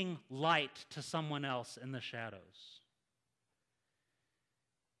being light to someone else in the shadows.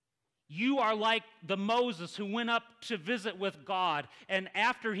 You are like the Moses who went up to visit with God, and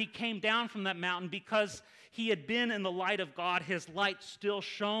after he came down from that mountain, because he had been in the light of God, his light still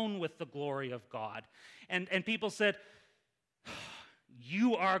shone with the glory of God. And people said,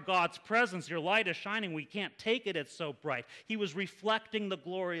 you are God's presence. Your light is shining. We can't take it. It's so bright. He was reflecting the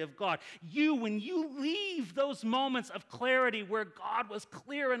glory of God. When you leave those moments of clarity where God was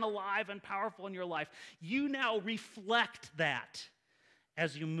clear and alive and powerful in your life, you now reflect that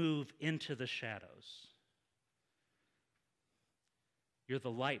as you move into the shadows. You're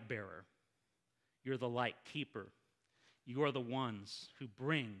the light bearer. You're the light keeper. You are the ones who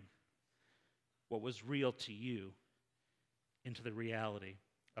bring what was real to you into the reality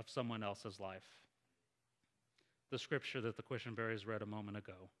of someone else's life. The scripture that the Questionberries read a moment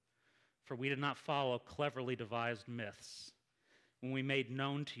ago. For we did not follow cleverly devised myths when we made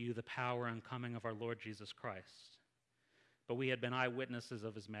known to you the power and coming of our Lord Jesus Christ, but we had been eyewitnesses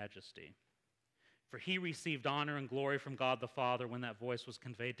of his majesty. For he received honor and glory from God the Father when that voice was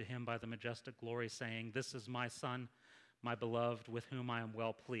conveyed to him by the majestic glory, saying, "This is my Son, my beloved, with whom I am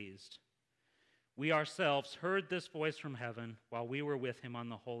well pleased." We ourselves heard this voice from heaven while we were with him on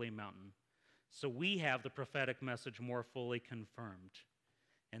the holy mountain. So we have the prophetic message more fully confirmed.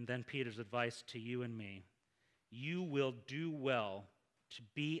 And then Peter's advice to you and me. You will do well to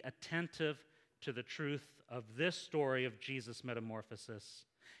be attentive to the truth of this story of Jesus' metamorphosis.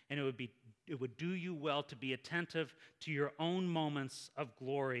 And it would do you well to be attentive to your own moments of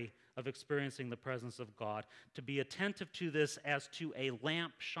glory of experiencing the presence of God, to be attentive to this as to a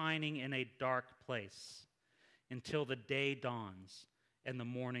lamp shining in a dark place until the day dawns and the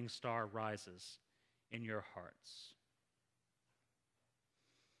morning star rises in your hearts.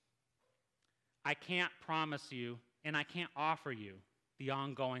 I can't promise you and I can't offer you the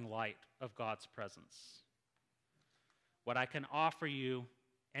ongoing light of God's presence. What I can offer you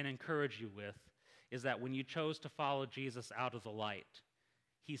and encourage you with is that when you chose to follow Jesus out of the light,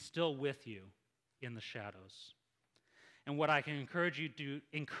 he's still with you in the shadows. And what I can encourage you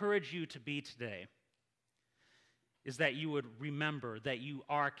to be today is that you would remember that you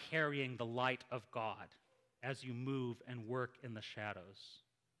are carrying the light of God as you move and work in the shadows.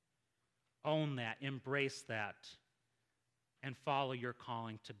 Own that, embrace that, and follow your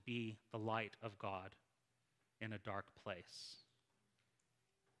calling to be the light of God in a dark place.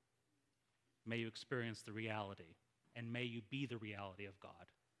 May you experience the reality, and may you be the reality of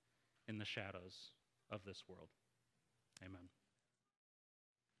God in the shadows of this world. Amen.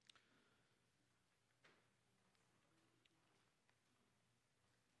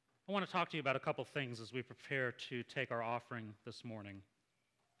 I want to talk to you about a couple things as we prepare to take our offering this morning.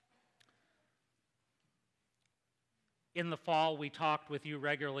 In the fall, we talked with you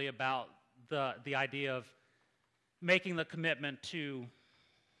regularly about the idea of making the commitment to,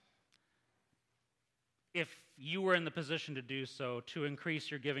 if you were in the position to do so, to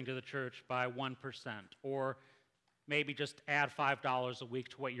increase your giving to the church by 1%, or maybe just add $5 a week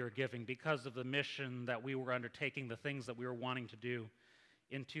to what you're giving because of the mission that we were undertaking, the things that we were wanting to do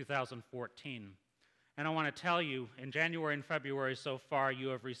in 2014. And I want to tell you, in January and February so far, you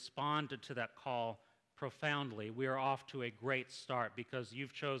have responded to that call profoundly. We are off to a great start because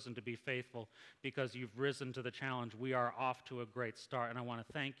you've chosen to be faithful, because you've risen to the challenge. We are off to a great start, and I want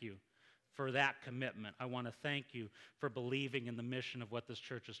to thank you for that commitment. I want to thank you for believing in the mission of what this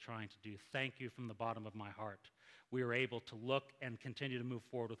church is trying to do. Thank you from the bottom of my heart. We are able to look and continue to move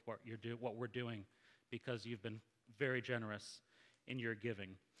forward with what we're doing because you've been very generous in your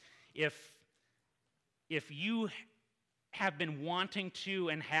giving. If you have been wanting to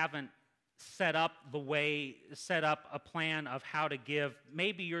and haven't set up a plan of how to give,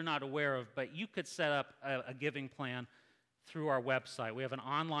 maybe you're not aware of, but you could set up a giving plan through our website. We have an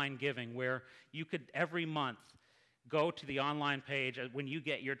online giving where you could every month go to the online page. When you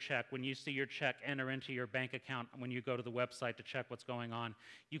get your check, when you see your check enter into your bank account, when you go to the website to check what's going on,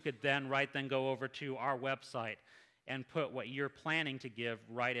 you could then go over to our website and put what you're planning to give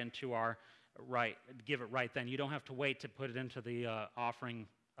right into give it right then. You don't have to wait to put it into the offering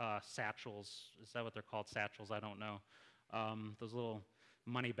satchels. Is that what they're called, satchels? I don't know. Those little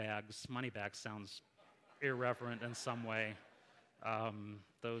money bags. Money bags sounds irreverent in some way.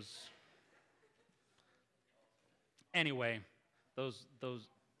 Anyway, those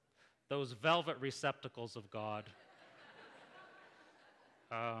velvet receptacles of God,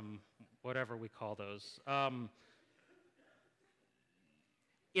 whatever we call those.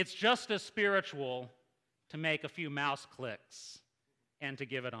 It's just as spiritual to make a few mouse clicks and to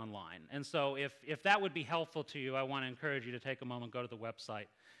give it online. And so if that would be helpful to you, I want to encourage you to take a moment, go to the website,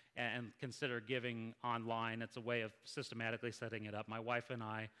 and consider giving online. It's a way of systematically setting it up. My wife and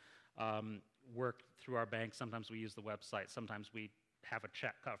I work through our bank. Sometimes we use the website. Sometimes we have a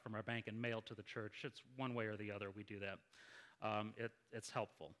check cut from our bank and mailed to the church. It's one way or the other we do that. It's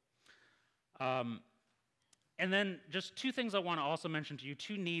helpful. And then just two things I want to also mention to you,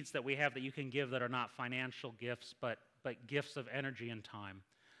 two needs that we have that you can give that are not financial gifts, but gifts of energy and time.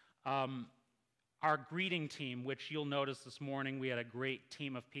 Our greeting team, which you'll notice this morning, we had a great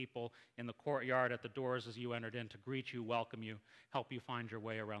team of people in the courtyard at the doors as you entered in to greet you, welcome you, help you find your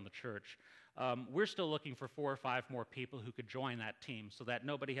way around the church. We're still looking for 4 or 5 more people who could join that team so that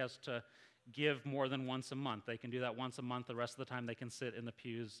nobody has to give more than once a month. They can do that once a month. The rest of the time they can sit in the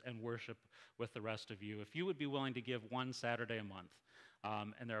pews and worship with the rest of you. If you would be willing to give one Saturday a month,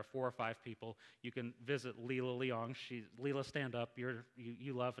 and there are 4 or 5 people, you can visit Leela Leong. Leela, stand up.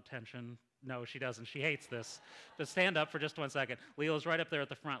 You love attention. No, she doesn't. She hates this. But stand up for just 1 second. Leela's right up there at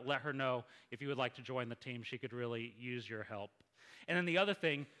the front. Let her know if you would like to join the team. She could really use your help. And then the other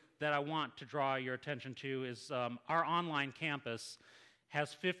thing that I want to draw your attention to is our online campus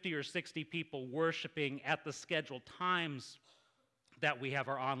has 50 or 60 people worshiping at the scheduled times that we have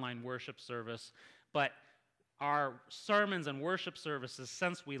our online worship service. But our sermons and worship services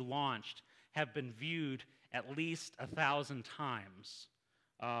since we launched have been viewed at least 1,000 times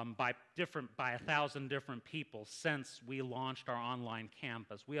by 1,000 different people since we launched our online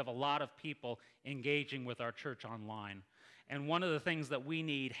campus. We have a lot of people engaging with our church online. And one of the things that we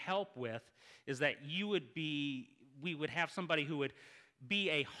need help with is that we would have somebody who would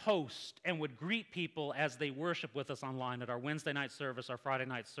be a host and would greet people as they worship with us online at our Wednesday night service, our Friday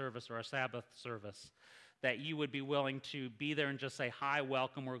night service, or our Sabbath service, that you would be willing to be there and just say, hi,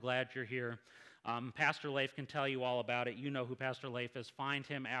 welcome, we're glad you're here. Pastor Leif can tell you all about it. You know who Pastor Leif is. Find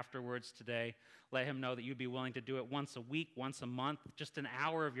him afterwards today. Let him know that you'd be willing to do it once a week, once a month, just an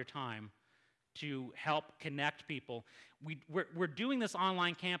hour of your time to help connect people. We're doing this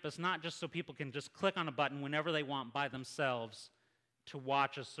online campus not just so people can just click on a button whenever they want by themselves to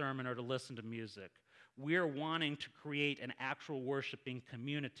watch a sermon or to listen to music. We're wanting to create an actual worshiping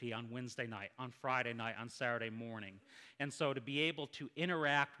community on Wednesday night, on Friday night, on Saturday morning. And so to be able to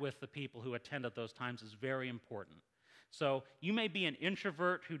interact with the people who attend at those times is very important. So you may be an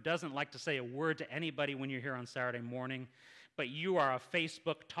introvert who doesn't like to say a word to anybody when you're here on Saturday morning, but you are a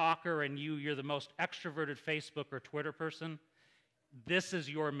Facebook talker and you're the most extroverted Facebook or Twitter person. This is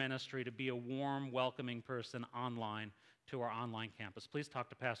your ministry, to be a warm, welcoming person online to our online campus. Please talk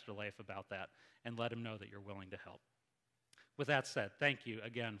to Pastor Leif about that and let him know that you're willing to help. With that said, thank you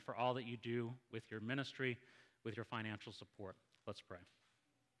again for all that you do with your ministry, with your financial support. Let's pray.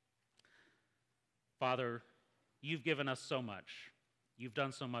 Father, you've given us so much. You've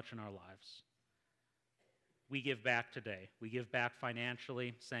done so much in our lives. We give back today. We give back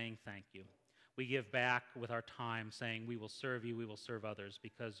financially, saying thank you. We give back with our time, saying we will serve you, we will serve others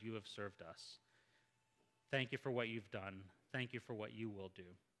because you have served us. Thank you for what you've done. Thank you for what you will do.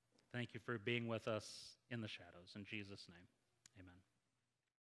 Thank you for being with us in the shadows. In Jesus' name, amen.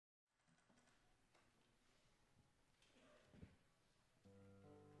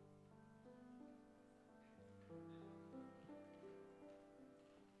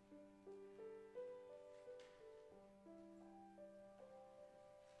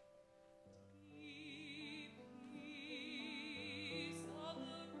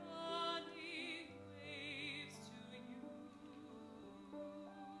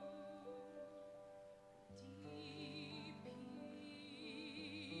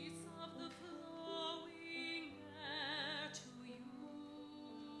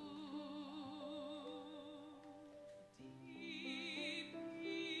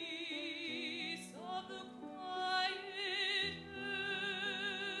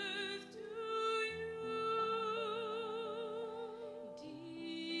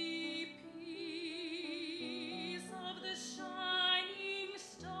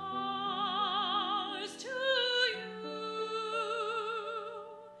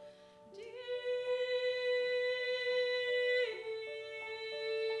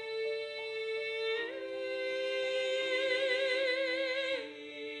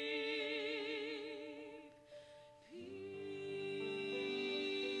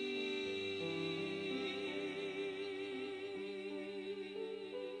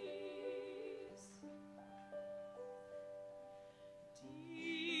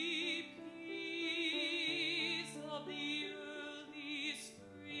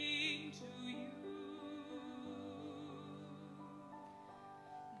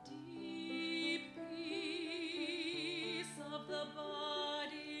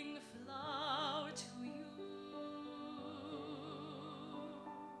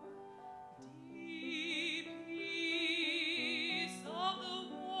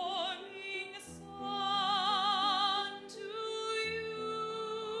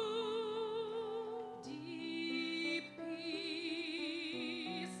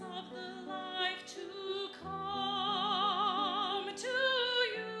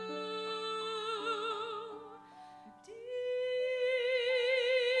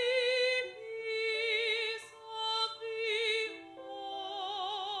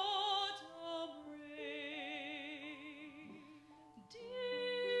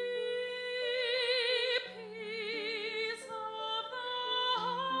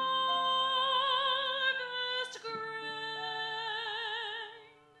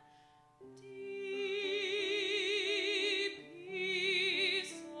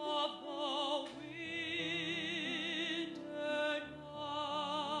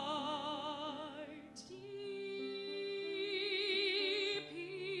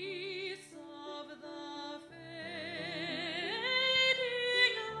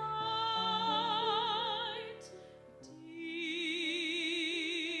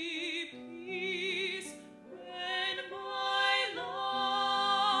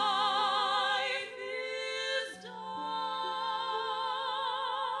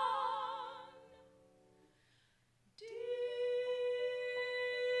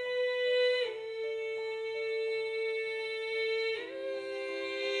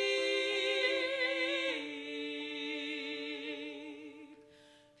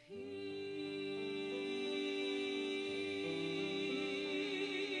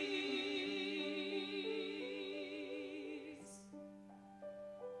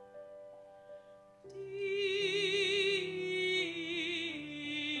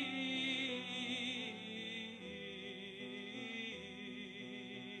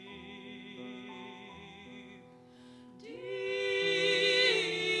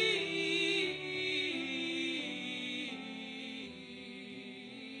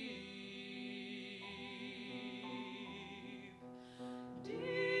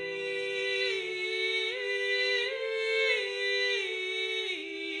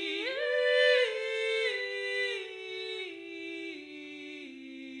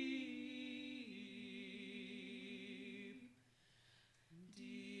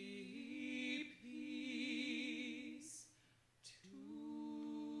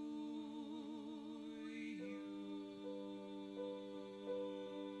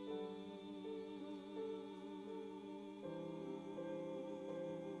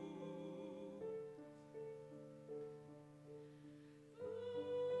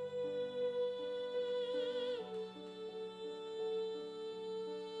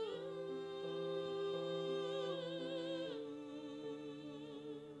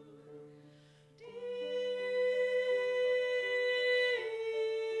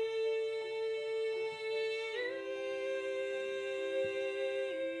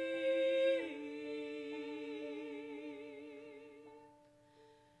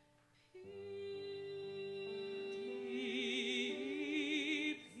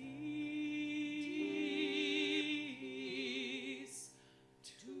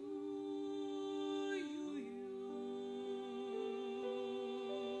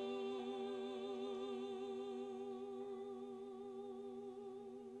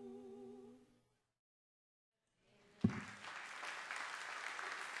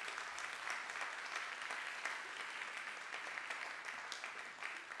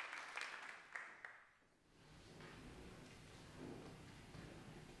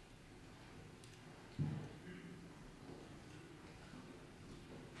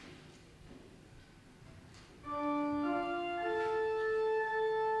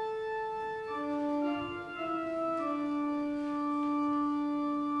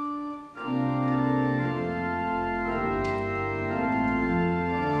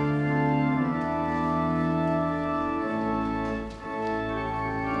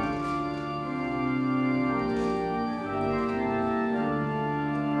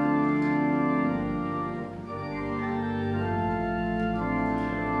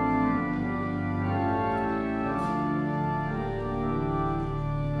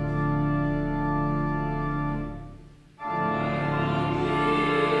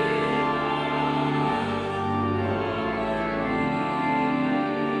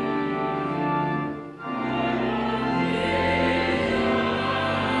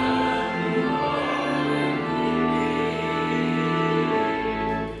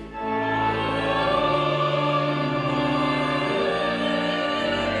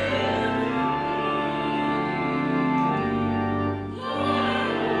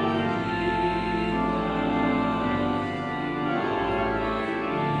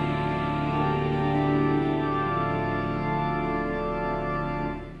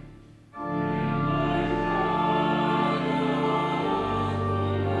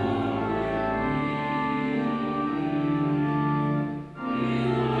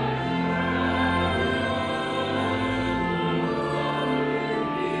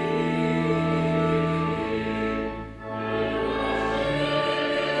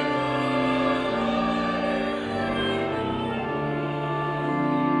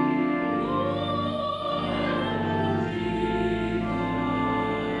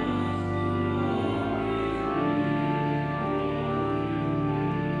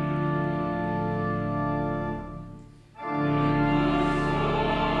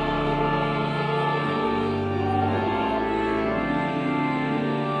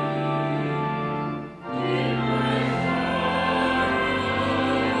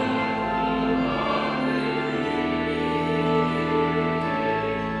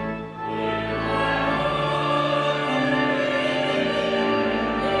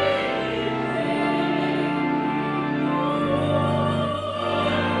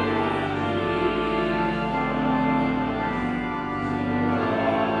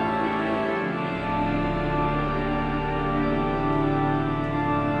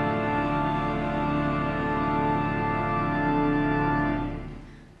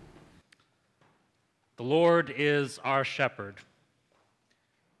 Lord is our shepherd.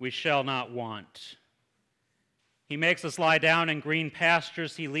 We shall not want. He makes us lie down in green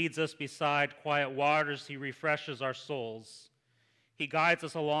pastures. He leads us beside quiet waters. He refreshes our souls. He guides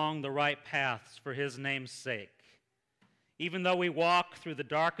us along the right paths for his name's sake. Even though we walk through the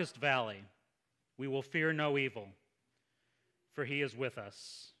darkest valley, we will fear no evil, for he is with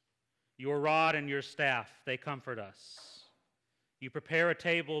us. Your rod and your staff, they comfort us. You prepare a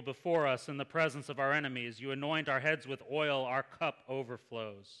table before us in the presence of our enemies. You anoint our heads with oil. Our cup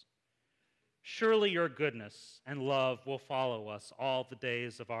overflows. Surely your goodness and love will follow us all the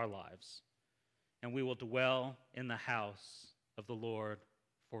days of our lives, and we will dwell in the house of the Lord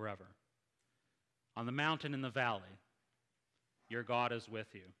forever. On the mountain in the valley, your God is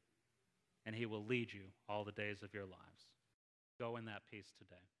with you, and he will lead you all the days of your lives. Go in that peace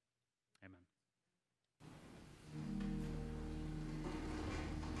today. Amen.